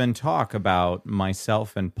 there's been talk about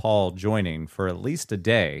myself and Paul joining for at least a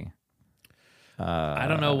day. I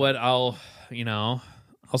don't know what I'll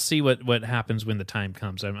see what happens when the time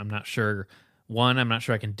comes. I'm not sure. One, I'm not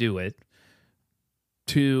sure I can do it.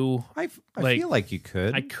 2, I Like, feel like you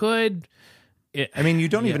could. I could. I mean, you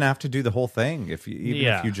don't Yeah. even have to do the whole thing if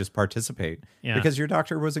Yeah. you just participate, Yeah. because your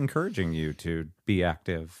doctor was encouraging you to be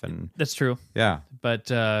active, and That's true. yeah, But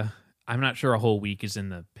I'm not sure a whole week is in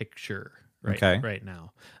the picture right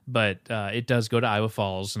now. But it does go to Iowa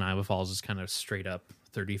Falls, and Iowa Falls is kind of straight up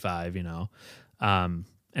 35, and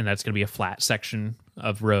that's going to be a flat section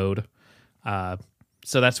of road.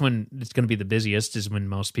 So that's when it's going to be the busiest, is when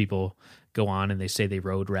most people go on and they say they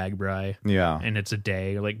rode Ragbri. yeah, And it's a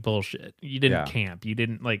day. Like, bullshit. You didn't Yeah. camp. You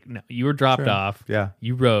didn't, no, you were dropped off. yeah.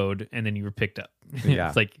 You rode, and then you were picked up. Yeah.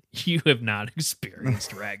 It's like, you have not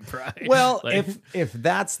experienced Ragbri. Well, Like, if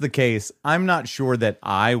that's the case, I'm not sure that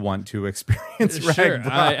I want to experience sure,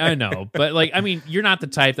 Ragbri. I know. But, you're not the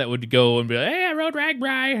type that would go and be like, hey, I rode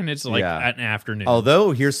Ragbri. And it's Yeah. an afternoon.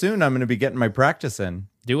 Although here soon I'm going to be getting my practice in.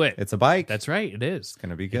 Do it. It's a bike. That's right. It is. It's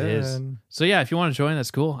going to be It good. is. So, yeah, if you want to join,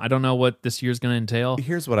 that's cool. I don't know what this year's going to entail.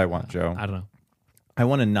 Here's what I want, Joe. I don't know. I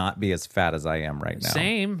want to not be as fat as I am right now.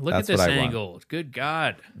 Same. Look That's at this what I want. angle. Good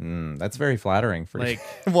God. That's very flattering for Like-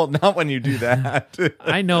 you. Well, not when you do that.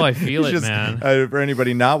 I know. I feel He's it, just- man. For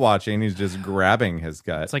anybody not watching, he's just grabbing his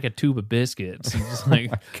gut. It's like a tube of biscuits. And just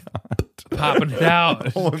popping it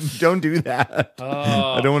out. Oh, don't do that.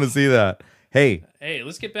 Oh. I don't want to see that. Hey, Hey,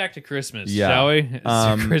 let's get back to Christmas, Yeah. shall we? It's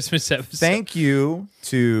a Christmas episode. thank you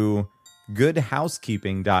to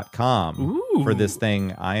goodhousekeeping.com for this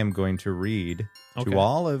thing I am going to read Okay. to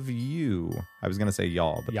all of you. I was going to say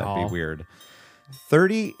y'all, but that'd Y'all. be weird.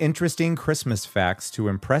 30 interesting Christmas facts to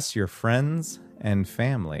impress your friends and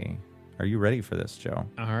family. Are you ready for this, Joe?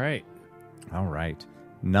 All right. All right.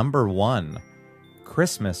 Number 1.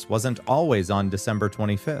 Christmas wasn't always on December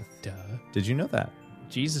 25th. Duh. Did you know that?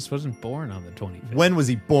 Jesus wasn't born on the 25th. When was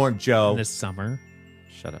he born, Joe? This summer.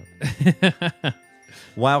 Shut up.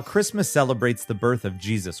 While Christmas celebrates the birth of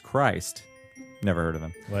Jesus Christ, never heard of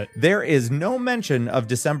him, What? there is no mention of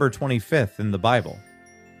December 25th in the Bible.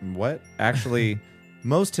 What? Actually,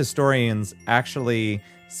 most historians actually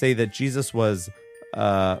say that Jesus was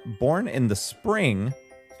born in the spring,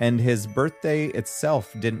 and his birthday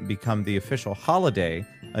itself didn't become the official holiday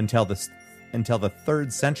until the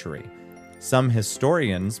 3rd century. Some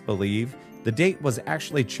historians believe the date was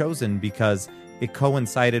actually chosen because it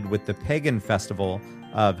coincided with the pagan festival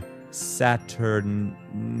of Saturnalia.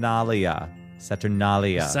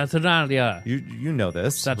 Saturnalia. You know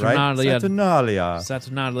this, Saturnalia. right? Saturnalia.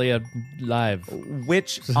 Saturnalia live.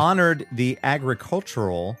 Which honored the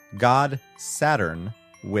agricultural god Saturn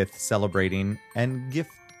with celebrating and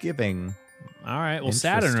gift giving. All right. Well,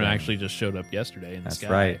 Saturn Interesting. actually just showed up yesterday in the That's sky.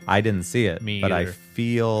 right. I didn't see it, Me but I either.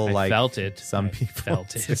 feel I like felt it. some I people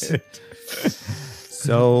felt it. did.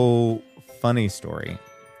 So funny story.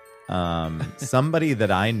 Somebody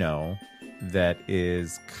that I know that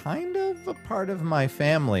is kind of a part of my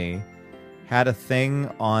family had a thing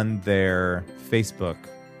on their Facebook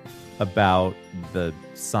about the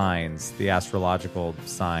signs, the astrological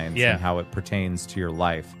signs, Yeah. and how it pertains to your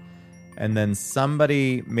life. And then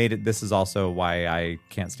somebody made it. This is also why I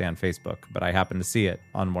can't stand Facebook, but I happened to see it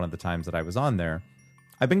on one of the times that I was on there.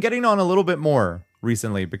 I've been getting on a little bit more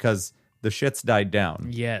recently because the shit's died down.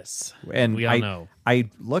 Yes. And We all know. I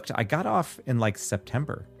looked, I got off in like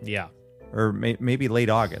September Yeah. or maybe late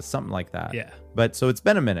August, something like that. Yeah. But so it's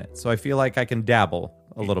been a minute. So I feel like I can dabble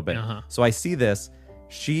a little bit. Uh-huh. So I see this.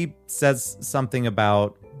 She says something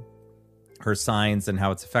about her signs and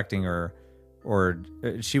how it's affecting her. Or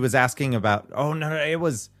she was asking about,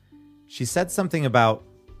 she said something about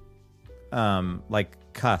like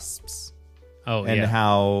cusps. Oh, And yeah.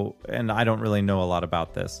 how, and I don't really know a lot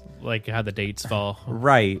about this. Like how the dates fall.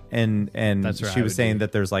 Right. And That's what she I was would saying do.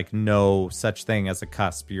 that there's like no such thing as a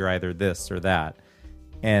cusp. You're either this or that.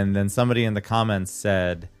 And then somebody in the comments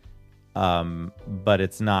said, but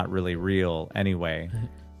it's not really real anyway.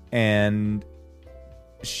 And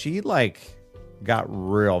she got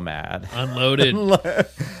real mad. Unloaded.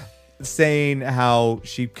 Saying how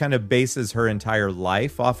she kind of bases her entire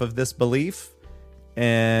life off of this belief.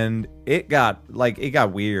 And it got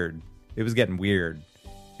weird. It was getting weird.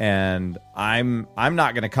 And I'm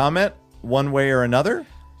not going to comment one way or another,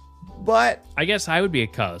 but I guess I would be a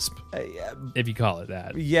cusp if you call it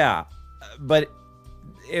that. Yeah, but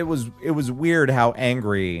it was weird how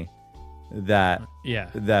angry that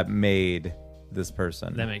made this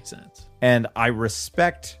person. That makes sense. And I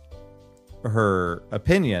respect her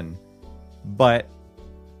opinion, but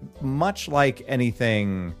much like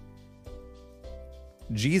anything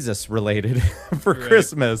Jesus related for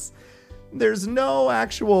Christmas, there's no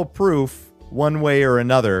actual proof one way or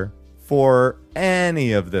another for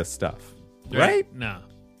any of this stuff. Right? No.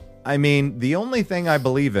 I mean, the only thing I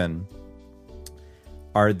believe in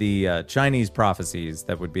are the Chinese prophecies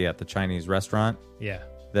that would be at the Chinese restaurant. Yeah.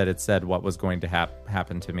 That it said what was going to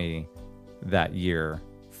happen to me that year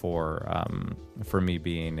for me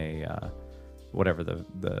being a whatever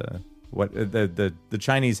the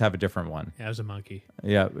Chinese have a different one. Yeah, I was a monkey.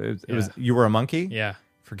 Yeah, it was. You were a monkey? Yeah.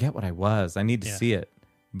 Forget what I was. I need to see it.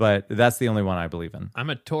 But that's the only one I believe in. I'm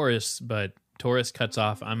a Taurus, but Taurus cuts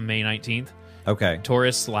off. I'm May 19th. Okay.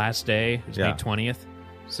 Taurus last day is May 20th.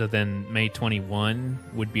 So then May 21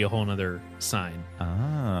 would be a whole nother sign.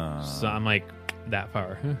 Ah. So I'm like that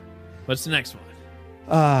far. What's the next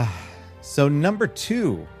one? So number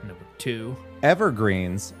 2. Number 2.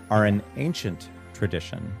 Evergreens are an ancient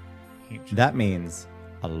tradition. That means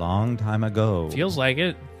a long time ago. Feels like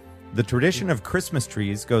it. The tradition of Christmas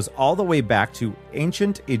trees goes all the way back to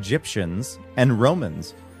ancient Egyptians and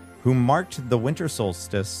Romans, who marked the winter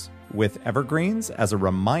solstice with evergreens as a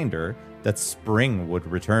reminder that spring would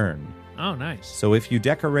return. Oh, nice. So if you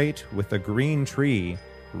decorate with a green tree,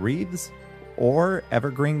 wreaths, or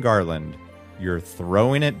evergreen garland, you're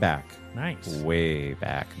throwing it back. Nice. Way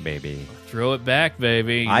back, baby. Throw it back,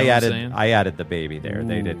 baby. You know I what I'm saying? added the baby there. Ooh.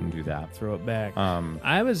 They didn't do that. Throw it back.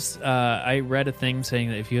 I read a thing saying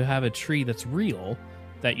that if you have a tree that's real,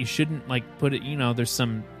 that you shouldn't put it. There's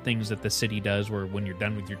some things that the city does where when you're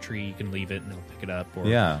done with your tree, you can leave it and they'll pick it up,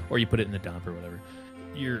 or you put it in the dump or whatever.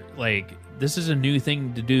 You're this is a new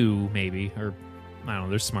thing to do, maybe, or I don't know.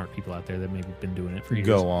 There's smart people out there that maybe been doing it for years.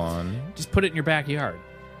 Go on. Just put it in your backyard.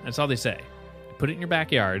 That's all they say. Put it in your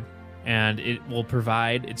backyard. And it will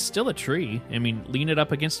provide, it's still a tree. I mean, lean it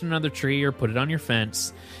up against another tree or put it on your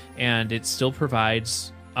fence, and it still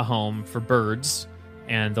provides a home for birds,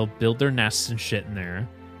 and they'll build their nests and shit in there,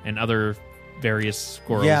 and other various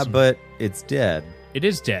squirrels. Yeah, but it's dead. It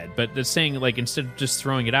is dead, but the saying, instead of just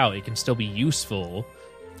throwing it out, it can still be useful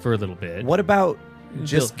for a little bit. What about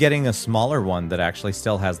just getting a smaller one that actually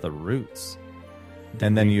still has the roots?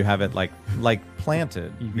 And then you have it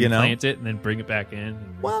planted, you plant it and then bring it back in.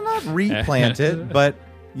 Well, not replant it, but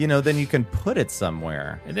then you can put it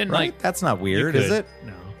somewhere. And then right? That's not weird, is it?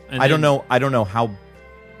 No. I don't know. I don't know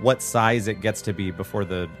what size it gets to be before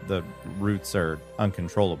the roots are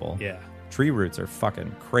uncontrollable. Yeah. Tree roots are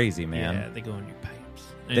fucking crazy, man. Yeah, they go in your pipes.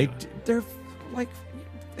 Anyway. They're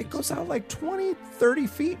it goes out 20, 30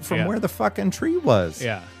 feet from where the fucking tree was.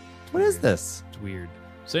 Yeah. What is this? It's weird.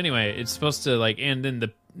 So anyway, it's supposed to and then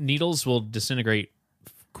the needles will disintegrate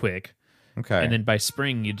quick. Okay. And then by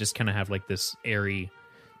spring, you just kind of have this airy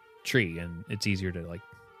tree, and it's easier to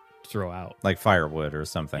throw out. Like firewood or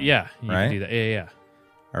something. Yeah. You right? can do that. Yeah.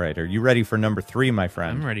 All right. Are you ready for number 3, my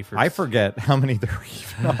friend? I'm ready for I forget how many there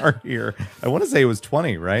even are here. I want to say it was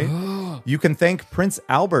 20, right? You can thank Prince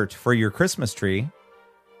Albert for your Christmas tree.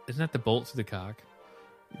 Isn't that the bolt to the cock?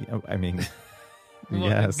 I mean... Well,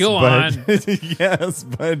 yes, go on. Yes,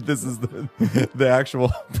 but this is the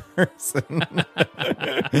actual person.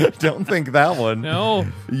 Don't think that one. No.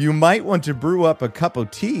 You might want to brew up a cup of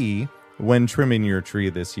tea when trimming your tree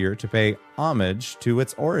this year to pay homage to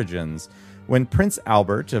its origins. When Prince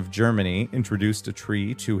Albert of Germany introduced a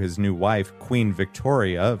tree to his new wife, Queen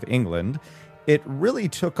Victoria of England, it really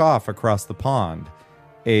took off across the pond.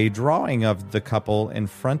 A drawing of the couple in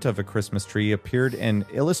front of a Christmas tree appeared in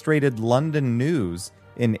Illustrated London News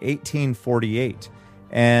in 1848.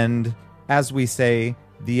 And as we say,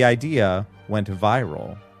 the idea went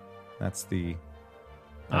viral. That was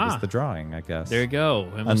the drawing, I guess. There you go.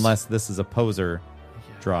 Unless this is a poser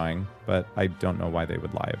drawing, but I don't know why they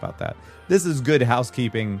would lie about that. This is good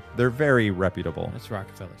housekeeping. They're very reputable. That's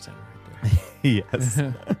Rockefeller Center right there. Yes.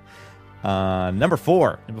 Number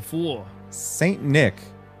 4. Number 4. Saint Nick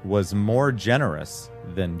was more generous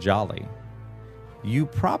than jolly. You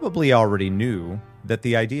probably already knew that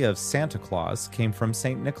the idea of Santa Claus came from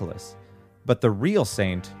St. Nicholas. But the real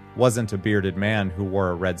saint wasn't a bearded man who wore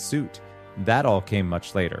a red suit. That all came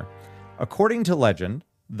much later. According to legend,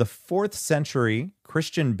 the 4th century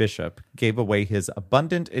Christian bishop gave away his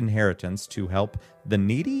abundant inheritance to help the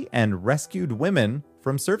needy and rescued women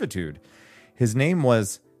from servitude. His name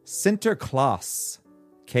was Sinterklaas,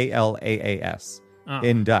 Klaas,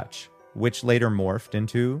 in Dutch, which later morphed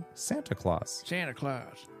into Santa Claus. Santa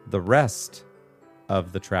Claus. The rest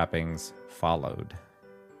of the trappings followed.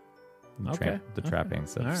 Okay. The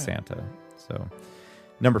trappings of All right. Santa. So,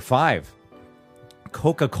 number 5,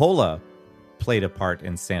 Coca-Cola played a part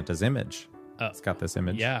in Santa's image. It's got this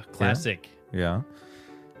image. Yeah, here. classic. Yeah.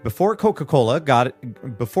 Before Coca-Cola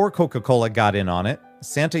got in on it,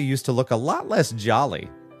 Santa used to look a lot less jolly,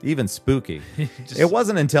 even spooky. It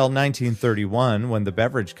wasn't until 1931 when the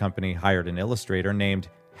beverage company hired an illustrator named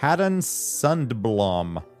Haddon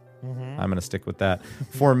Sundblom. I'm going to stick with that.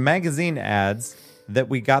 For magazine ads that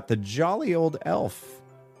we got the jolly old elf.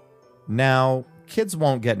 Now, kids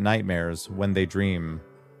won't get nightmares when they dream.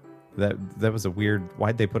 That was a weird...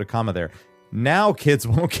 Why'd they put a comma there? Now kids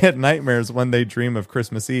won't get nightmares when they dream of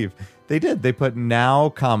Christmas Eve. They did. They put now,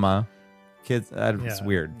 comma, kids. It's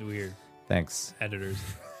weird. Weird. Thanks. Editors.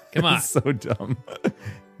 Come on. It's so dumb.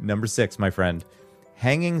 Number 6, my friend.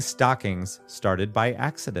 Hanging stockings started by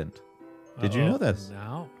accident. Did you know this?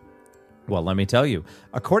 No. Well, let me tell you.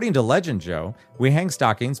 According to legend, Joe, we hang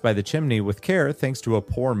stockings by the chimney with care thanks to a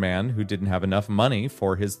poor man who didn't have enough money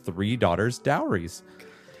for his 3 daughters' dowries.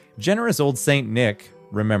 Generous old Saint Nick,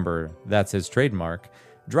 remember, that's his trademark,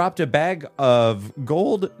 dropped a bag of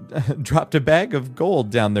gold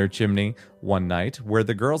down their chimney one night where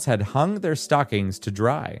the girls had hung their stockings to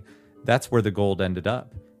dry. That's where the gold ended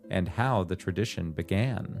up and how the tradition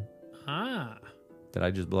began. Ah, Did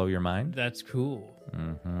I just blow your mind? that's cool.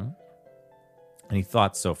 Any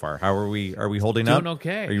thoughts so far? How are we holding up? Doing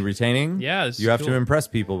okay. Are you retaining? Yeah, this You is have to cool. impress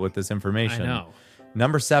people with this information. I know.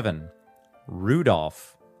 Number 7,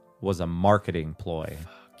 Rudolph was a marketing ploy.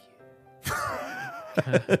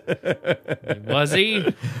 Was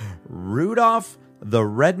he? Rudolph the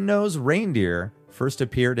Red-Nosed Reindeer first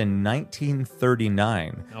appeared in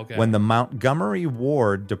 1939 Okay. when the Montgomery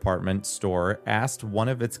Ward Department store asked one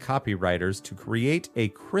of its copywriters to create a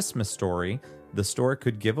Christmas story the store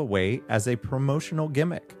could give away as a promotional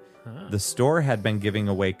gimmick. The store had been giving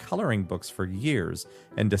away coloring books for years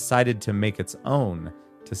and decided to make its own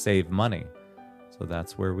to save money. So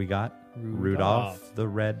that's where we got Rudolph the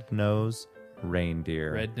Red-Nosed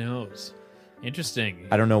Reindeer. Red nose. Interesting.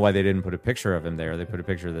 I don't know why they didn't put a picture of him there. They put a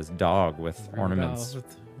picture of this dog with ornaments.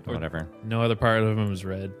 Or Whatever. No other part of him was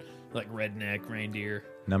red. Like redneck reindeer.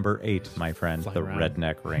 Number 8, my friend, Flying the around.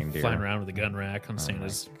 redneck reindeer. Flying around with a gun rack on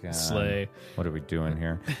Santa's God. sleigh. What are we doing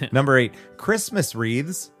here? Number 8, Christmas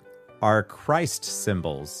wreaths are Christ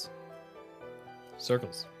symbols.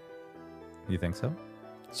 Circles. You think so?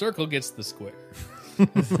 Circle gets the square.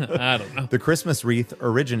 I don't know. The Christmas wreath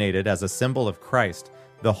originated as a symbol of Christ.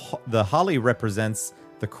 The holly represents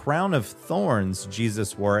the crown of thorns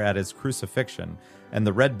Jesus wore at his crucifixion, and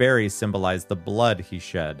the red berries symbolize the blood he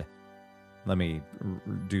shed. Let me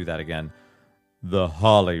do that again. The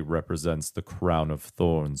holly represents the crown of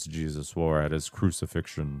thorns Jesus wore at his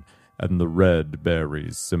crucifixion, and the red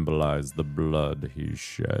berries symbolize the blood he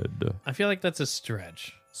shed. I feel like that's a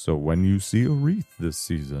stretch. So when you see a wreath this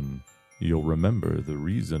season, you'll remember the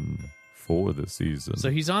reason for the season. So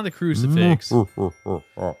he's on the crucifix.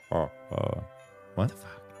 What?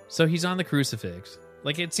 So he's on the crucifix.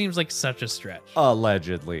 Like, it seems like such a stretch.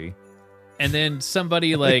 Allegedly. And then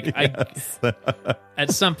somebody, like, Yes.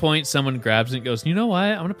 at some point, someone grabs it and goes, you know what?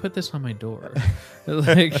 I'm going to put this on my door.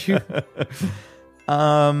 Like,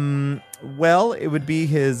 Well, it would be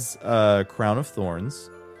his crown of thorns.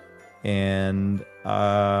 And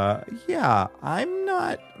yeah, I'm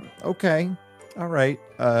not okay. All right.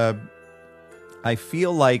 I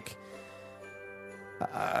feel like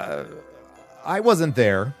I wasn't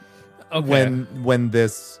there okay. when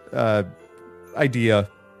this idea,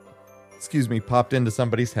 popped into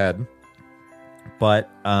somebody's head. But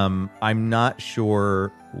I'm not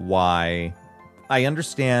sure why. I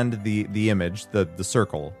understand the image, the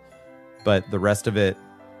circle, but the rest of it,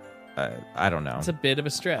 I don't know. It's a bit of a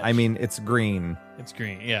stretch. I mean, it's green. it's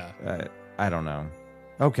green. Yeah. I don't know.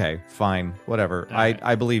 Okay, fine, whatever. All right.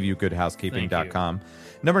 I believe you, goodhousekeeping.com.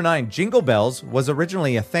 Number 9, Jingle Bells was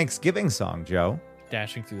originally a Thanksgiving song, Joe.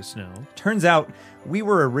 Dashing through the snow. Turns out we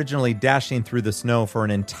were originally dashing through the snow for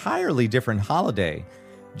an entirely different holiday.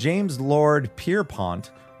 James Lord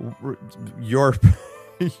Pierpont, your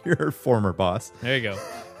former boss, There you go.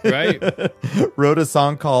 Right? wrote a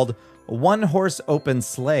song called one-horse open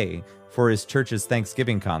sleigh for his church's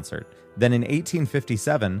Thanksgiving concert. Then in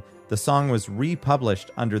 1857, the song was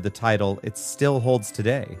republished under the title It Still Holds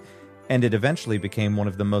Today, and it eventually became one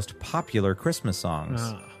of the most popular Christmas songs.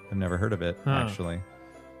 I've never heard of it, actually.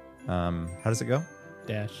 How does it go?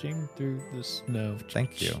 Dashing through the snow.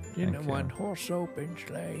 Thank you. In Thank a you. one-horse open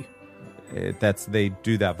sleigh. They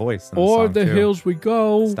do that voice. In the O'er song the too. hills we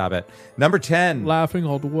go. Stop it. Number 10. Laughing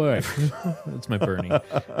all the way. That's my Bernie.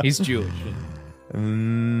 He's Jewish.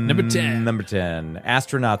 Number 10. Number 10.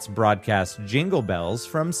 Astronauts broadcast jingle bells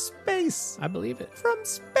from space. I believe it. From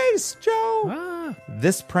space, Joe.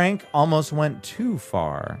 This prank almost went too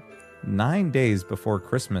far. 9 days before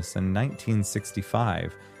Christmas in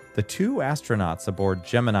 1965, the two astronauts aboard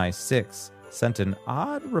Gemini 6 sent an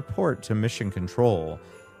odd report to Mission Control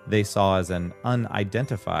they saw as an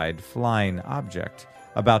unidentified flying object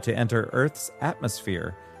about to enter Earth's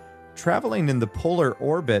atmosphere. Traveling in the polar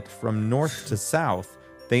orbit from north to south,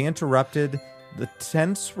 they interrupted the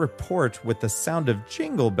tense report with the sound of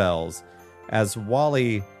jingle bells as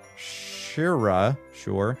Wally Schirra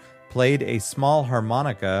played a small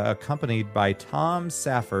harmonica accompanied by Tom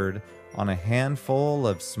Safford on a handful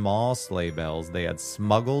of small sleigh bells they had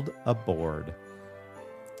smuggled aboard.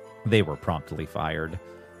 They were promptly fired.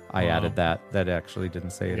 I added that. That actually didn't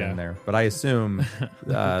say it in there. But I assume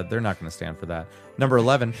they're not going to stand for that. Number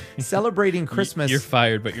 11, celebrating Christmas. You're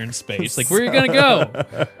fired, but you're in space. Like, where are you going to go?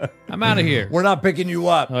 I'm out of here. We're not picking you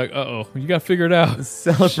up. Like, uh-oh. You got to figure it out.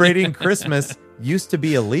 Celebrating Christmas used to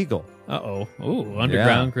be illegal. Uh-oh. Ooh,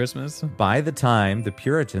 underground Christmas. By the time the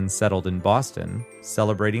Puritans settled in Boston,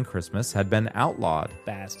 celebrating Christmas had been outlawed.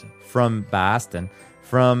 Boston. From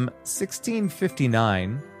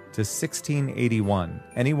 1659 to 1681,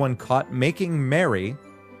 anyone caught making merry,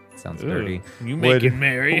 sounds dirty, You making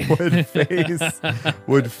merry.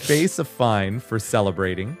 would face a fine for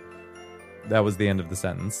celebrating. That was the end of the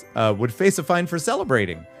sentence. Would face a fine for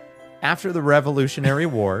celebrating. After the Revolutionary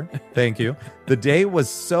War, thank you, the day was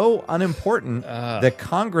so unimportant that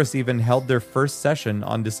Congress even held their first session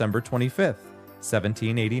on December 25th,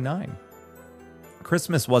 1789.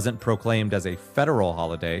 Christmas wasn't proclaimed as a federal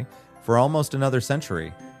holiday for almost another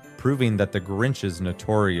century, proving that the Grinch's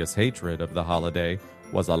notorious hatred of the holiday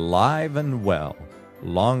was alive and well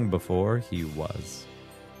long before he was.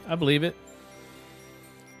 I believe it.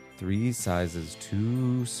 3 sizes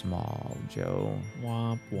too small, Joe.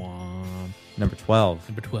 Womp womp. Number 12.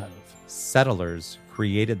 Number 12. Settlers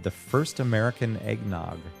created the first American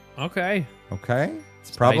eggnog. Okay. Okay?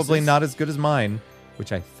 It's probably Spices. not as good as mine,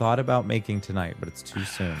 which I thought about making tonight, but it's too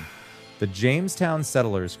soon. The Jamestown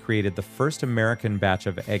settlers created the first American batch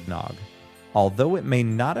of eggnog. Although it may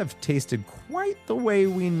not have tasted quite the way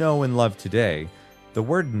we know and love today, the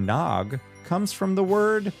word nog comes from the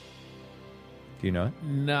word... Do you know it?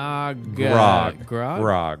 Nog. Grog. Grog?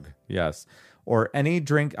 Grog, yes. Or any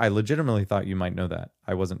drink. I legitimately thought you might know that.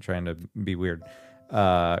 I wasn't trying to be weird.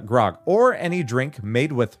 Grog. Or any drink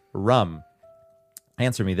made with rum.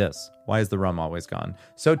 Answer me this. Why is the rum always gone?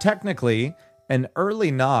 So technically, an early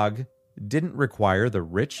nog didn't require the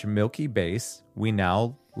rich, milky base we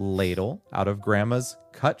now ladle out of Grandma's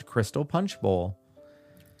cut crystal punch bowl.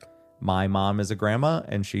 My mom is a grandma,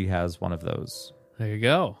 and she has one of those. There you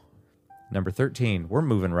go. Number 13. We're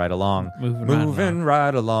moving right along. Moving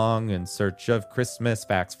right along in search of Christmas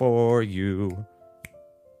facts for you.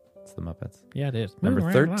 It's the Muppets. Yeah, it is. Number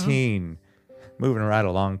Moving right along. 13. Moving right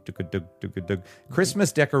along.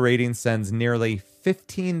 Christmas decorating sends nearly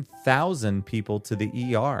 15,000 people to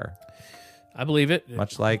the ER. I believe it.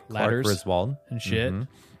 Much like Clark Ladders Griswold. and shit.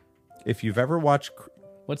 If you've ever watched...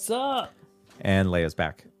 What's up, And Leia's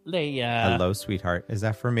back. Leia? Hello, sweetheart. Is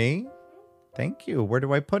that for me? Thank you. Where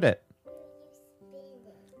do I put it?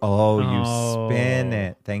 Oh, you spin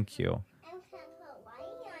it. Thank you.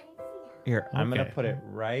 Here, I'm going to Okay. put it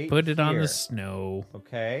right Put it on here. the snow.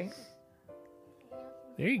 Okay.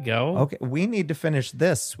 There you go. Okay. We need to finish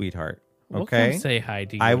this, sweetheart. We'll Okay. come say hi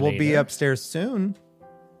to you. I will be later. upstairs soon.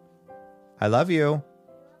 I love you.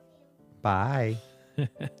 Bye.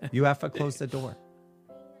 You have to close the door.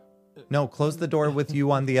 No, close the door with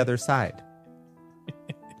you on the other side.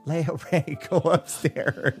 Leia Ray, go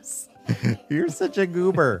upstairs. You're such a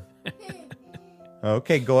goober.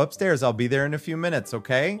 Okay, go upstairs. I'll be there in a few minutes,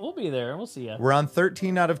 okay? We'll be there. We'll see you. We're on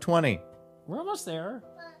 13 out of 20. We're almost there.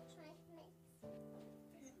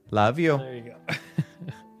 Love you. There you go.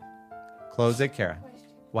 Close it, Kara.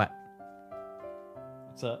 What?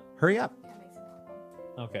 What's up? Hurry up.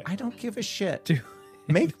 Okay. I don't give a shit. Dude.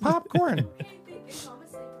 Make popcorn.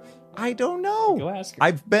 I don't know. Go ask her.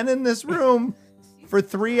 I've been in this room for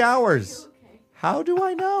 3 hours. How do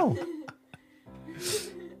I know?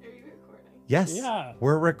 Yes. Yeah.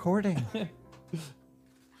 We're recording.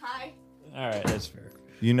 Hi. All right, that's fair.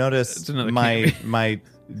 You notice It's another my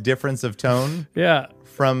difference of tone Yeah.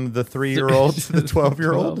 from the 3-year-old to the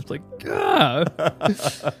 12-year-old? It's like, ah.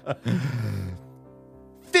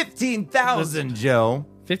 15,000, Joe.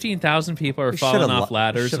 15,000 people are We falling should've off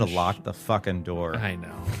ladders. Should have and locked the fucking door. I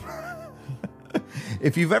know.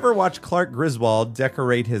 If you've ever watched Clark Griswold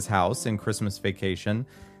decorate his house in Christmas Vacation,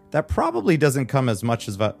 that probably doesn't come as much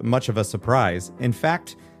of a surprise. In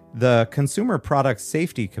fact, the Consumer Product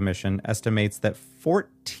Safety Commission estimates that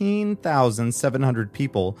 14,700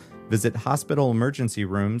 people visit hospital emergency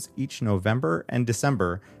rooms each November and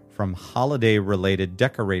December from holiday-related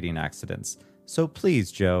decorating accidents. So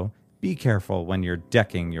please, Joe, be careful when you're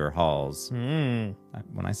decking your halls. When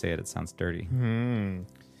I say it, it sounds dirty. Why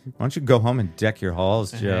don't you go home and deck your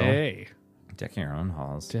halls, Joe? Hey, Deck your own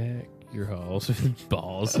halls. deck your halls with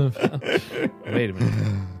balls. Wait a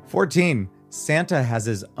minute. 14. Santa has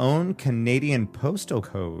his own Canadian postal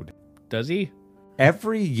code. Does he?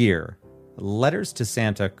 Every year, letters to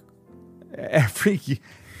Santa. It's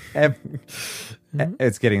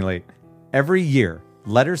getting late. Every year,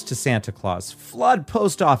 letters to Santa Claus flood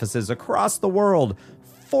post offices across the world,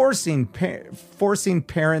 forcing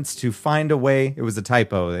parents to find a way. It was a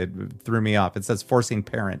typo. It threw me off. It says forcing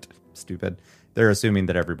parent. Stupid. They're assuming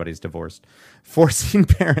that everybody's divorced. Forcing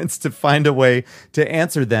parents to find a way to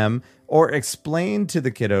answer them or explain to the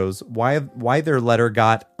kiddos why their letter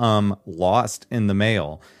got lost in the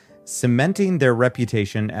mail. Cementing their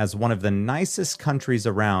reputation as one of the nicest countries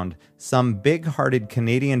around, some big-hearted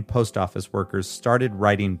Canadian post office workers started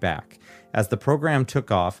writing back. As the program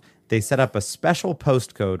took off, they set up a special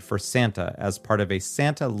postcode for Santa as part of a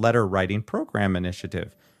Santa letter writing program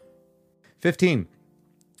initiative. 15.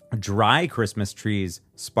 Dry Christmas trees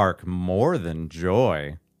spark more than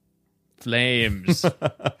joy. Flames.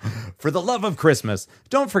 For the love of Christmas,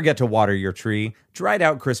 don't forget to water your tree. Dried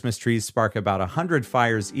out Christmas trees spark about 100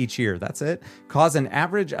 fires each year. That's it. Cause an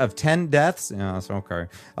average of 10 deaths. Yeah, that's okay.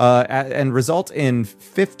 And result in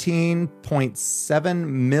 $15.7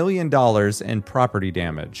 million in property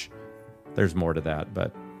damage. There's more to that,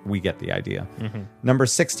 but we get the idea. Number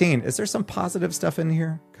 16. Is there some positive stuff in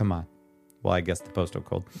here? Come on. Well, I guess the postal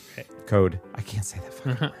code. I can't say that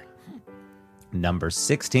fucking word. Number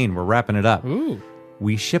 16. We're wrapping it up. Ooh.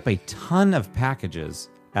 We ship a ton of packages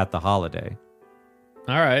at the holiday.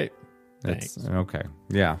 All right. That's Thanks. okay.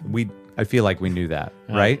 Yeah, I feel like we knew that,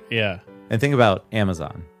 right? Yeah. And think about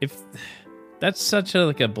Amazon. If that's such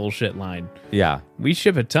a bullshit line. Yeah. We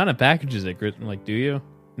ship a ton of packages at Christmas. Like, do you?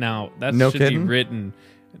 Now that No should kidding? be written.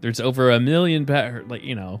 There's over 1 million For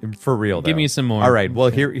real, though. Give me some more. All right. Well,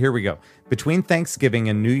 here we go. Between Thanksgiving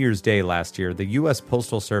and New Year's Day last year, the U.S.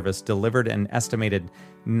 Postal Service delivered an estimated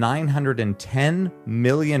 910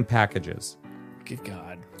 million packages. Good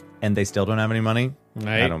God. And they still don't have any money?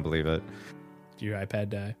 Right. I don't believe it. Did your iPad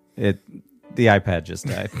die? The iPad just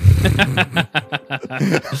died.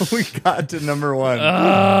 We got to number 1.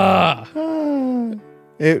 I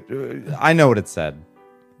know what it said,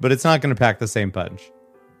 but it's not going to pack the same punch.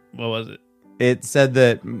 What was it? It said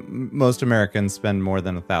that most Americans spend more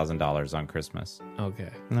than $1,000 on Christmas. Okay.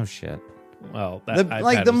 No shit. Well,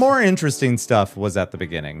 that The more interesting stuff was at the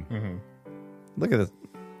beginning. Look at this.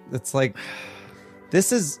 It's like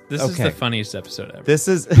this is the funniest episode ever. This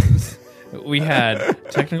is We had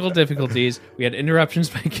technical difficulties. We had interruptions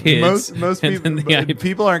by kids. most and then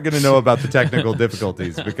people aren't going to know about the technical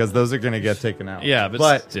difficulties because those are going to get taken out. Yeah,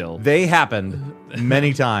 but still. They happened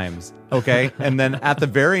many times. Okay, and then at the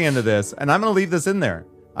very end of this, and I'm going to leave this in there.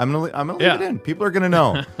 I'm going to leave it in. People are going to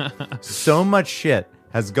know. So much shit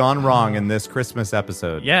has gone wrong in this Christmas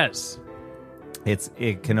episode. Yes.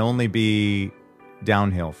 It can only be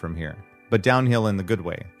downhill from here, but downhill in the good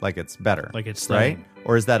way, like it's better, Like it's right,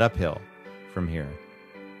 or is that uphill from here?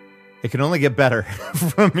 It can only get better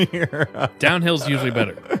from here. Downhill's usually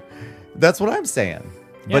better. That's what I'm saying.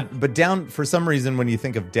 Yeah. But down, for some reason, when you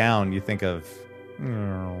think of down, you think of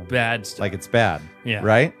Bad stuff. like it's bad. Yeah.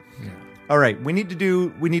 Right. Yeah. All right. We need to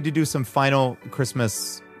do some final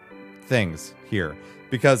Christmas things here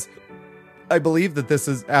because I believe that this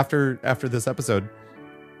is after this episode,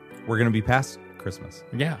 we're going to be past Christmas.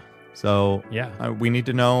 Yeah. So Yeah. we need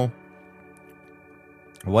to know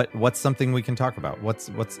what's something we can talk about. What's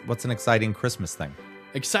an exciting Christmas thing?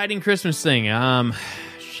 Exciting Christmas thing.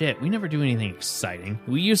 Shit, we never do anything exciting.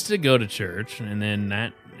 We used to go to church, and then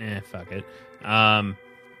that, fuck it. How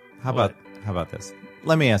about this?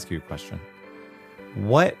 Let me ask you a question.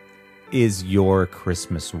 What is your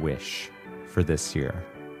Christmas wish for this year?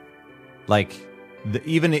 Like,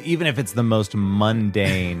 even if it's the most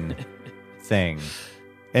mundane thing,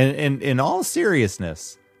 And in all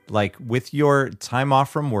seriousness, like with your time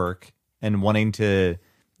off from work and wanting to,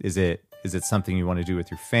 is it something you want to do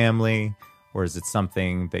with your family, or is it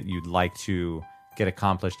something that you'd like to get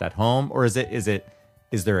accomplished at home, or is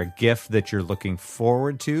there a gift that you're looking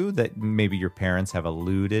forward to that maybe your parents have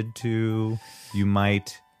alluded to? You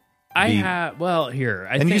might.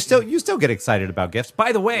 Think you still get excited about gifts.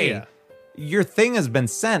 By the way, your thing has been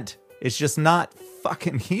sent. It's just not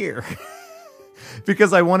fucking here.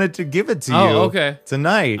 Because I wanted to give it to you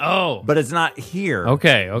tonight. Oh. But it's not here.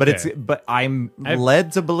 Okay. But I'm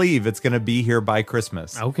led to believe it's going to be here by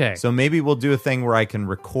Christmas. Okay. So maybe we'll do a thing where I can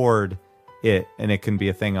record it and it can be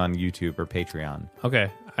a thing on YouTube or Patreon. Okay.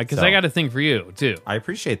 Because I got a thing for you, too. I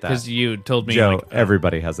appreciate that. Because you told me, Joe,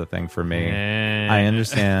 everybody has a thing for me. I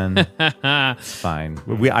understand. It's fine.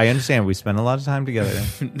 I understand. We spend a lot of time together.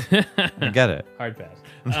 I get it. Hard pass.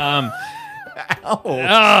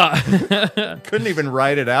 Ow. Couldn't even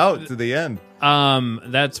write it out to the end.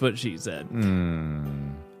 That's what she said.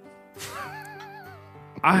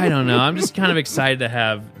 I don't know. I'm just kind of excited to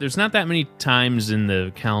have. There's not that many times in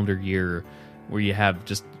the calendar year where you have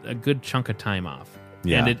just a good chunk of time off.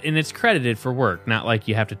 Yeah. And it's credited for work, not like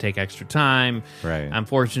you have to take extra time. Right. I'm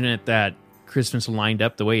fortunate that Christmas lined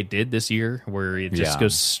up the way it did this year, where it just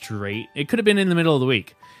goes straight. It could have been in the middle of the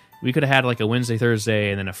week. We could have had like a Wednesday, Thursday,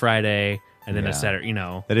 and then a Friday, and then a Saturday, you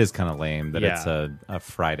know. That is kind of lame that it's a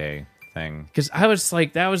Friday thing. Because I was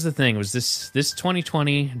like, that was the thing, was this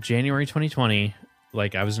 2020, January 2020,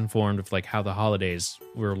 like I was informed of like how the holidays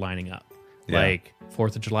were lining up. Yeah. Like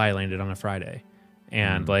 4th of July landed on a Friday.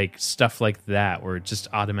 And like stuff like that, where it's just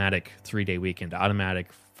automatic 3-day weekend, automatic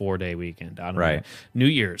 4-day weekend, automatic New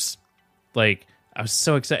Year's. Like I was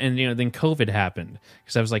so excited. And, you know, then COVID happened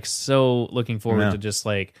because I was like so looking forward to just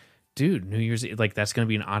like, dude, New Year's, like that's going to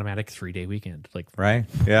be an automatic 3-day weekend. Like, right.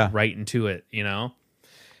 Yeah. Right into it, you know?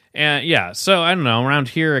 And so I don't know. Around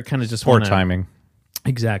here, I kind of just poor timing.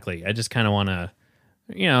 Exactly. I just kind of want to,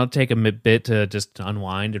 you know, take a bit to just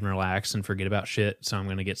unwind and relax and forget about shit. So I'm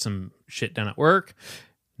going to get some shit done at work,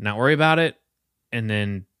 not worry about it, and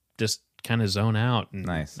then just kind of zone out. And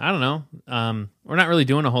nice. I don't know. We're not really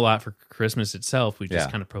doing a whole lot for Christmas itself. We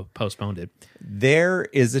just kind of postponed it. There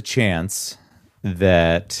is a chance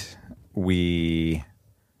that we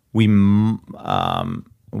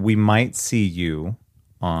might see you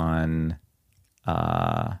on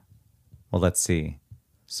let's see.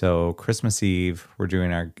 So Christmas Eve, we're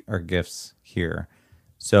doing our gifts here.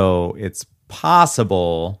 So it's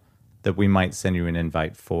possible that we might send you an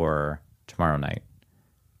invite for tomorrow night,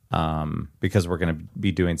 because we're going to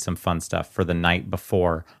be doing some fun stuff for the night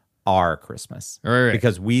before our Christmas. Right.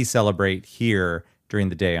 Because we celebrate here during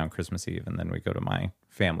the day on Christmas Eve, and then we go to my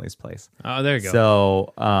family's place. Oh, there you go.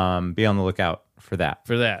 So be on the lookout for that.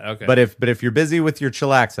 Okay. But if you're busy with your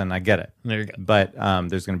chillaxing, I get it. There you go. But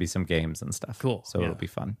there's going to be some games and stuff. Cool. So it'll be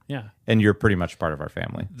fun. Yeah. And you're pretty much part of our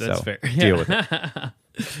family. That's so fair. Deal with it.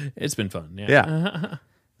 It's been fun. Yeah. Yeah.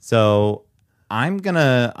 So I'm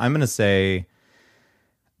gonna say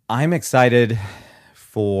I'm excited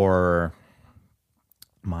for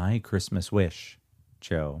my Christmas wish,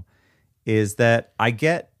 Joe, is that I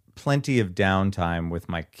get plenty of downtime with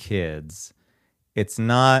my kids. It's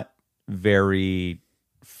not very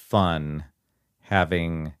fun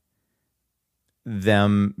having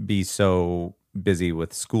them be so busy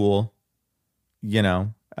with school, you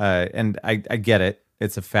know, and I get it.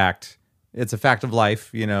 It's a fact. It's a fact of life.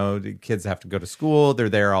 You know, the kids have to go to school. They're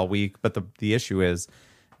there all week. But the issue is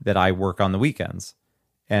that I work on the weekends.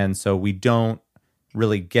 And so we don't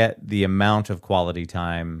really get the amount of quality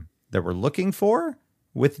time that we're looking for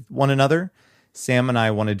with one another. Sam and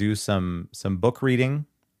I want to do some book reading.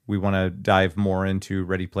 We want to dive more into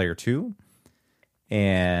Ready Player 2.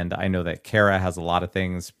 And I know that Kara has a lot of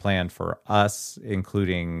things planned for us,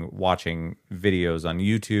 including watching videos on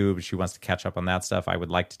YouTube. She wants to catch up on that stuff. I would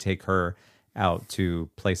like to take her out to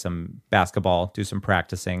play some basketball, do some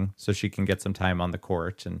practicing, so she can get some time on the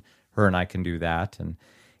court, and her and I can do that. And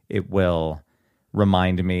it will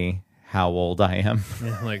remind me how old I am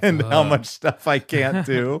and how much stuff I can't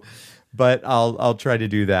do. But I'll try to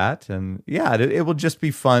do that. And yeah, it will just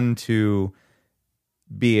be fun to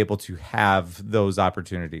be able to have those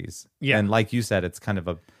opportunities. Yeah. And like you said, it's kind of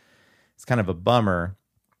a bummer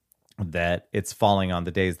that it's falling on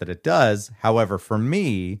the days that it does. However, for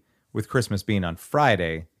me, with Christmas being on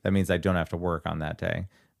Friday, that means I don't have to work on that day.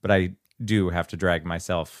 But I do have to drag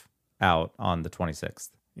myself out on the 26th.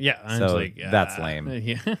 Yeah. So that's lame.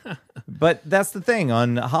 Yeah. But that's the thing.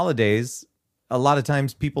 On holidays, a lot of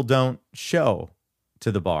times people don't show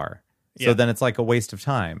to the bar. So then it's like a waste of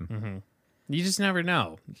time. Mm-hmm. You just never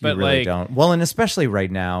know. You But really like, don't. Well, and especially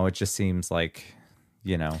right now, it just seems like,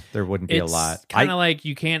 there wouldn't be a lot. Kind of like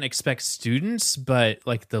you can't expect students, but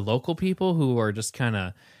like the local people who are just kind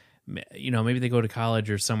of, maybe they go to college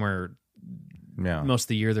or somewhere. Yeah. Most of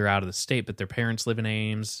the year they're out of the state, but their parents live in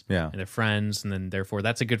Ames. Yeah. And their friends, and then therefore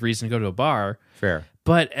that's a good reason to go to a bar. Fair.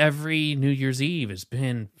 But every New Year's Eve has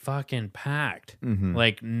been fucking packed. Mm-hmm.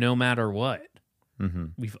 Like no matter what. Mm-hmm.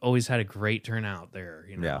 We've always had a great turnout there,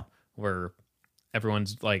 Yeah. where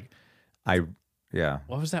everyone's like, Yeah.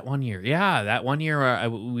 what was that one year? Yeah, that one year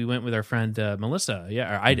we went with our friend Melissa.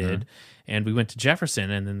 Yeah, or I Mm-hmm. did. And we went to Jefferson,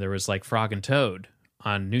 and then there was like Frog and Toad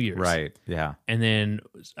on New Year's. Right. Yeah. And then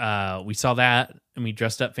we saw that, and we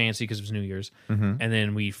dressed up fancy because it was New Year's. Mm-hmm. And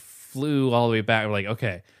then we flew all the way back. We're like,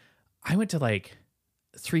 okay, I went to like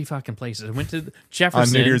 3 fucking places. I went to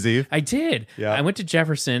Jefferson. On New Year's Eve? I did. Yeah. I went to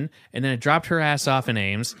Jefferson, and then I dropped her ass off in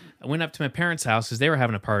Ames. I went up to my parents' house because they were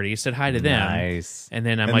having a party, said hi to them. Nice. And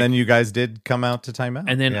then then you guys did come out to timeout.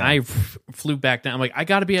 and then Yeah. I flew back down. I'm like, I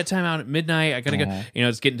got to be at timeout at midnight. I got to go. Uh-huh.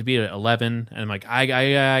 It's getting to be at 11. And I'm like, I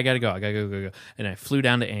got to go. I got to go. And I flew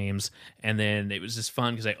down to Ames. And then it was just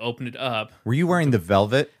fun because I opened it up. Were you wearing the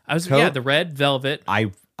velvet? I was, coat? the red velvet.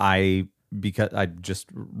 Because I just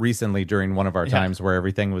recently, during one of our times where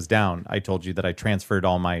everything was down, I told you that I transferred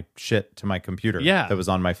all my shit to my computer that was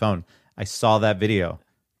on my phone. I saw that video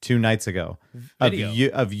 2 nights ago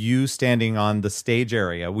of you standing on the stage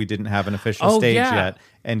area. We didn't have an official stage yet,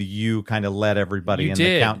 and you kind of led everybody in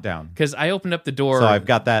the countdown. Because I opened up the door. So I've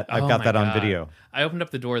got that. Oh I've got my that on God. video. I opened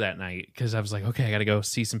up the door that night because I was like, okay, I got to go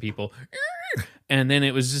see some people. And then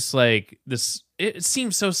it was just like this. It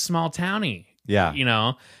seemed so small towny.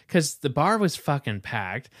 Yeah. Because the bar was fucking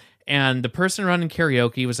packed, and the person running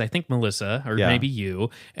karaoke was, I think, Melissa or maybe you.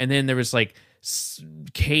 And then there was like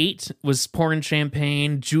Kate was pouring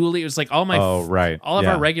champagne. Julie, it was like all my all of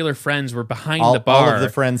our regular friends were behind the bar. All of the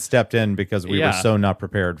friends stepped in because we were so not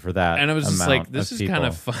prepared for that. And I was just like, this is kind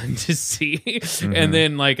of fun to see. Mm-hmm. And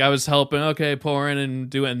then like I was helping, pouring and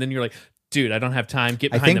doing, and then you're like, dude, I don't have time.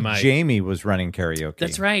 Get behind the mic. Jamie was running karaoke.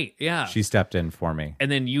 That's right. Yeah. She stepped in for me. And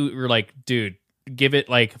then you were like, dude, give it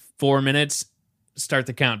like 4 minutes. Start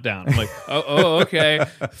the countdown. I'm like, okay.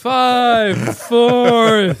 5,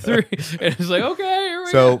 4, 3. And it's like, okay, here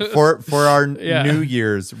we So go. for our New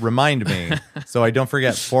Year's, remind me so I don't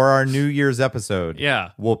forget. For our New Year's episode,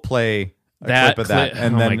 we'll play a clip of that,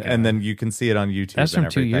 and then you can see it on YouTube. That's and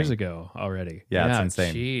from 2 everything. years ago already. Yeah, it's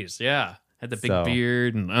insane. Jeez, yeah. Had the big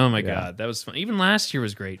beard, and oh my God, that was fun. Even last year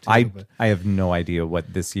was great too. I have no idea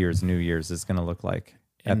what this year's New Year's is going to look like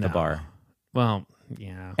at the bar. Well,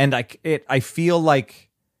 yeah. And I feel like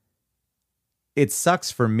it sucks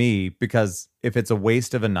for me because if it's a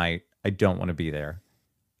waste of a night, I don't want to be there.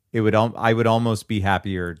 I would almost be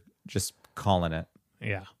happier just calling it.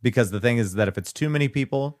 Yeah. Because the thing is that if it's too many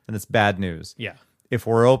people, then it's bad news. Yeah. If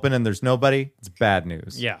we're open and there's nobody, it's bad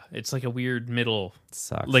news. Yeah. It's like a weird middle. It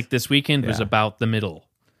sucks. Like this weekend was about the middle.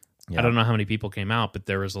 Yeah. I don't know how many people came out, but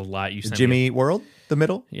there was a lot. You sent Jimmy me Eat World, the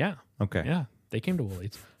middle? Yeah. Okay. Yeah. They came to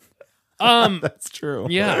Woolies. That's true.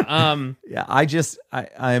 Yeah. Yeah.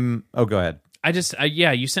 I'm. Oh, go ahead.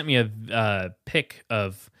 You sent me a pic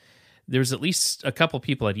of. There was at least a couple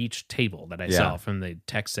people at each table that I saw from the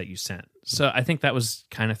text that you sent. So I think that was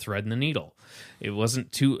kind of threading the needle. It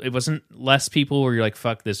wasn't less people where you're like,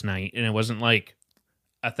 fuck this night. And it wasn't like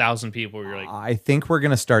 1,000 people where you're like, I think we're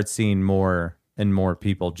going to start seeing more and more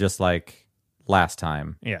people just like last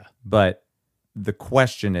time. yeah. But the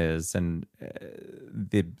question is, and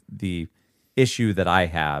the issue that I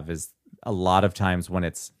have is a lot of times when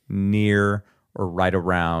it's near or right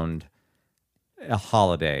around a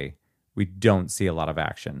holiday, we don't see a lot of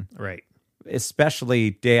action, Right.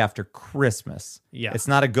 especially day after Christmas. Yeah. It's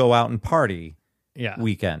not a go out and party Yeah.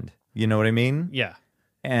 weekend. You know what I mean? Yeah.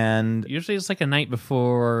 And Usually it's like a night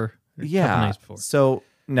before. Or a couple yeah. nights before. So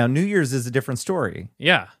now New Year's is a different story.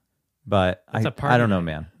 Yeah. But It's a I party don't know, night.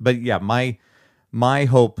 man. But yeah, my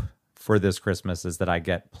hope for this Christmas is that I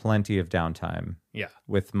get plenty of downtime Yeah.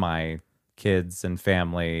 with my kids and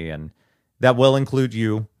family, and that will include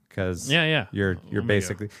you because Yeah. you're Oh my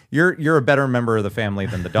basically you're a better member of the family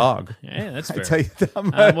than the dog. Yeah, that's I fair. tell you that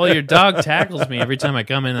much. Well, your dog tackles me every time I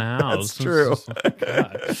come in the house. That's true.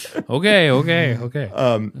 God. Okay.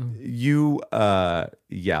 You I'll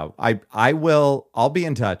be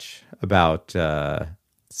in touch about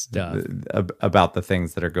Stuff. about the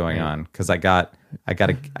things that are going on because I got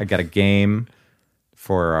a game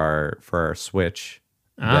for our Switch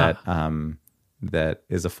that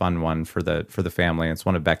is a fun one for the family. It's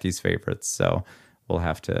one of Becky's favorites, so we'll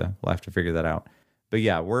have to figure that out. But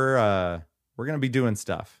yeah, we're gonna be doing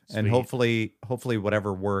stuff, and Sweet. hopefully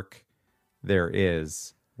whatever work there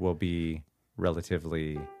is will be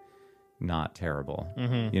relatively not terrible.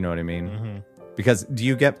 You know what I mean? Because do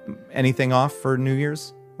you get anything off for New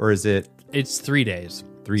Year's, or is it It's 3 days.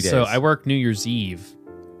 3 days? So I work New Year's Eve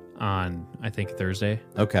on, I think, Thursday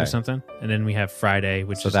Okay. or something. And then we have Friday,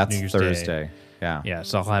 which So is that's New Year's Thursday. Day. Yeah. Yeah,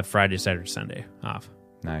 so I'll have Friday, Saturday, Sunday off.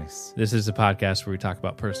 Nice. This is a podcast where we talk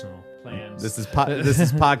about personal plans. This is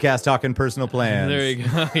podcast talking personal plans. There you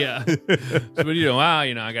go. Yeah. So what do you know? Wow,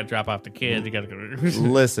 I got to drop off the kids. You got to go.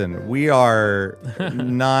 Listen, we are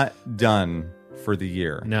not done for the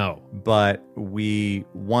year. No. But we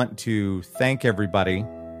want to thank everybody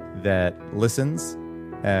that listens.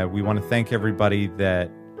 We want to thank everybody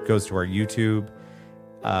that goes to our YouTube.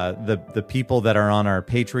 The people that are on our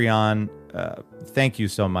Patreon. Thank you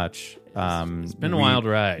so much. It's been a wild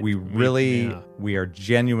ride. We are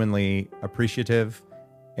genuinely appreciative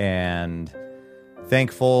and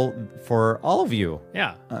thankful for all of you.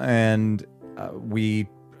 Yeah. And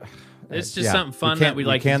It's just something fun that we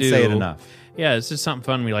like to do. We can't say it enough. Yeah, it's just something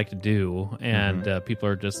fun we like to do. And people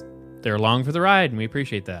are they're along for the ride, and we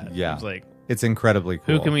appreciate that. Yeah. It's like, It's incredibly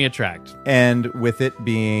cool. who can we attract? And with it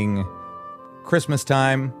being Christmas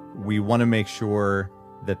time, we want to make sure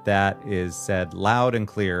that is said loud and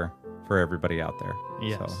clear for everybody out there.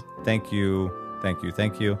 Yes. So thank you.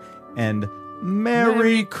 And Merry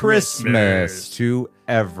Merry Christmas Christmas to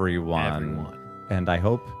everyone. And I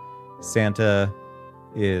hope Santa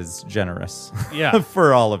is generous Yeah.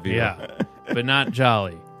 for all of you. Yeah. But not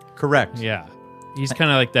jolly. Correct. Yeah. He's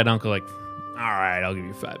kind of like that uncle, like, all right, I'll give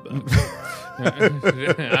you $5.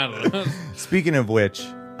 I don't know. Speaking of which,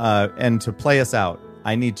 and to play us out,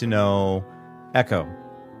 I need to know, Echo,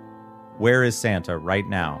 where is Santa right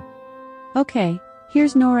now? Okay,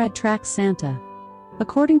 here's NORAD tracks Santa.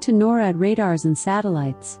 According to NORAD radars and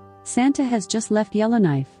satellites, Santa has just left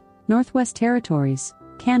Yellowknife, Northwest Territories,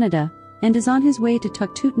 Canada, and is on his way to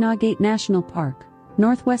Tuktoot-Naugate National Park,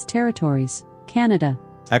 Northwest Territories, Canada.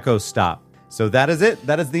 Echo, stop. So that is it.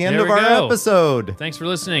 That is the end There of we our go. episode. Thanks for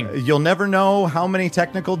listening. You'll never know how many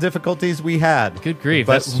technical difficulties we had. Good grief.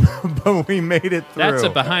 But, but we made it through. That's a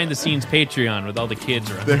behind-the-scenes Patreon with all the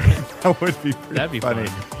kids around. That would be pretty That'd be funny.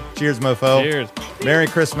 fun. Cheers, mofo. Cheers. Merry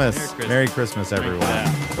Christmas. Merry Christmas. Merry Christmas, everyone.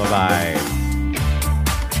 that. Bye-bye.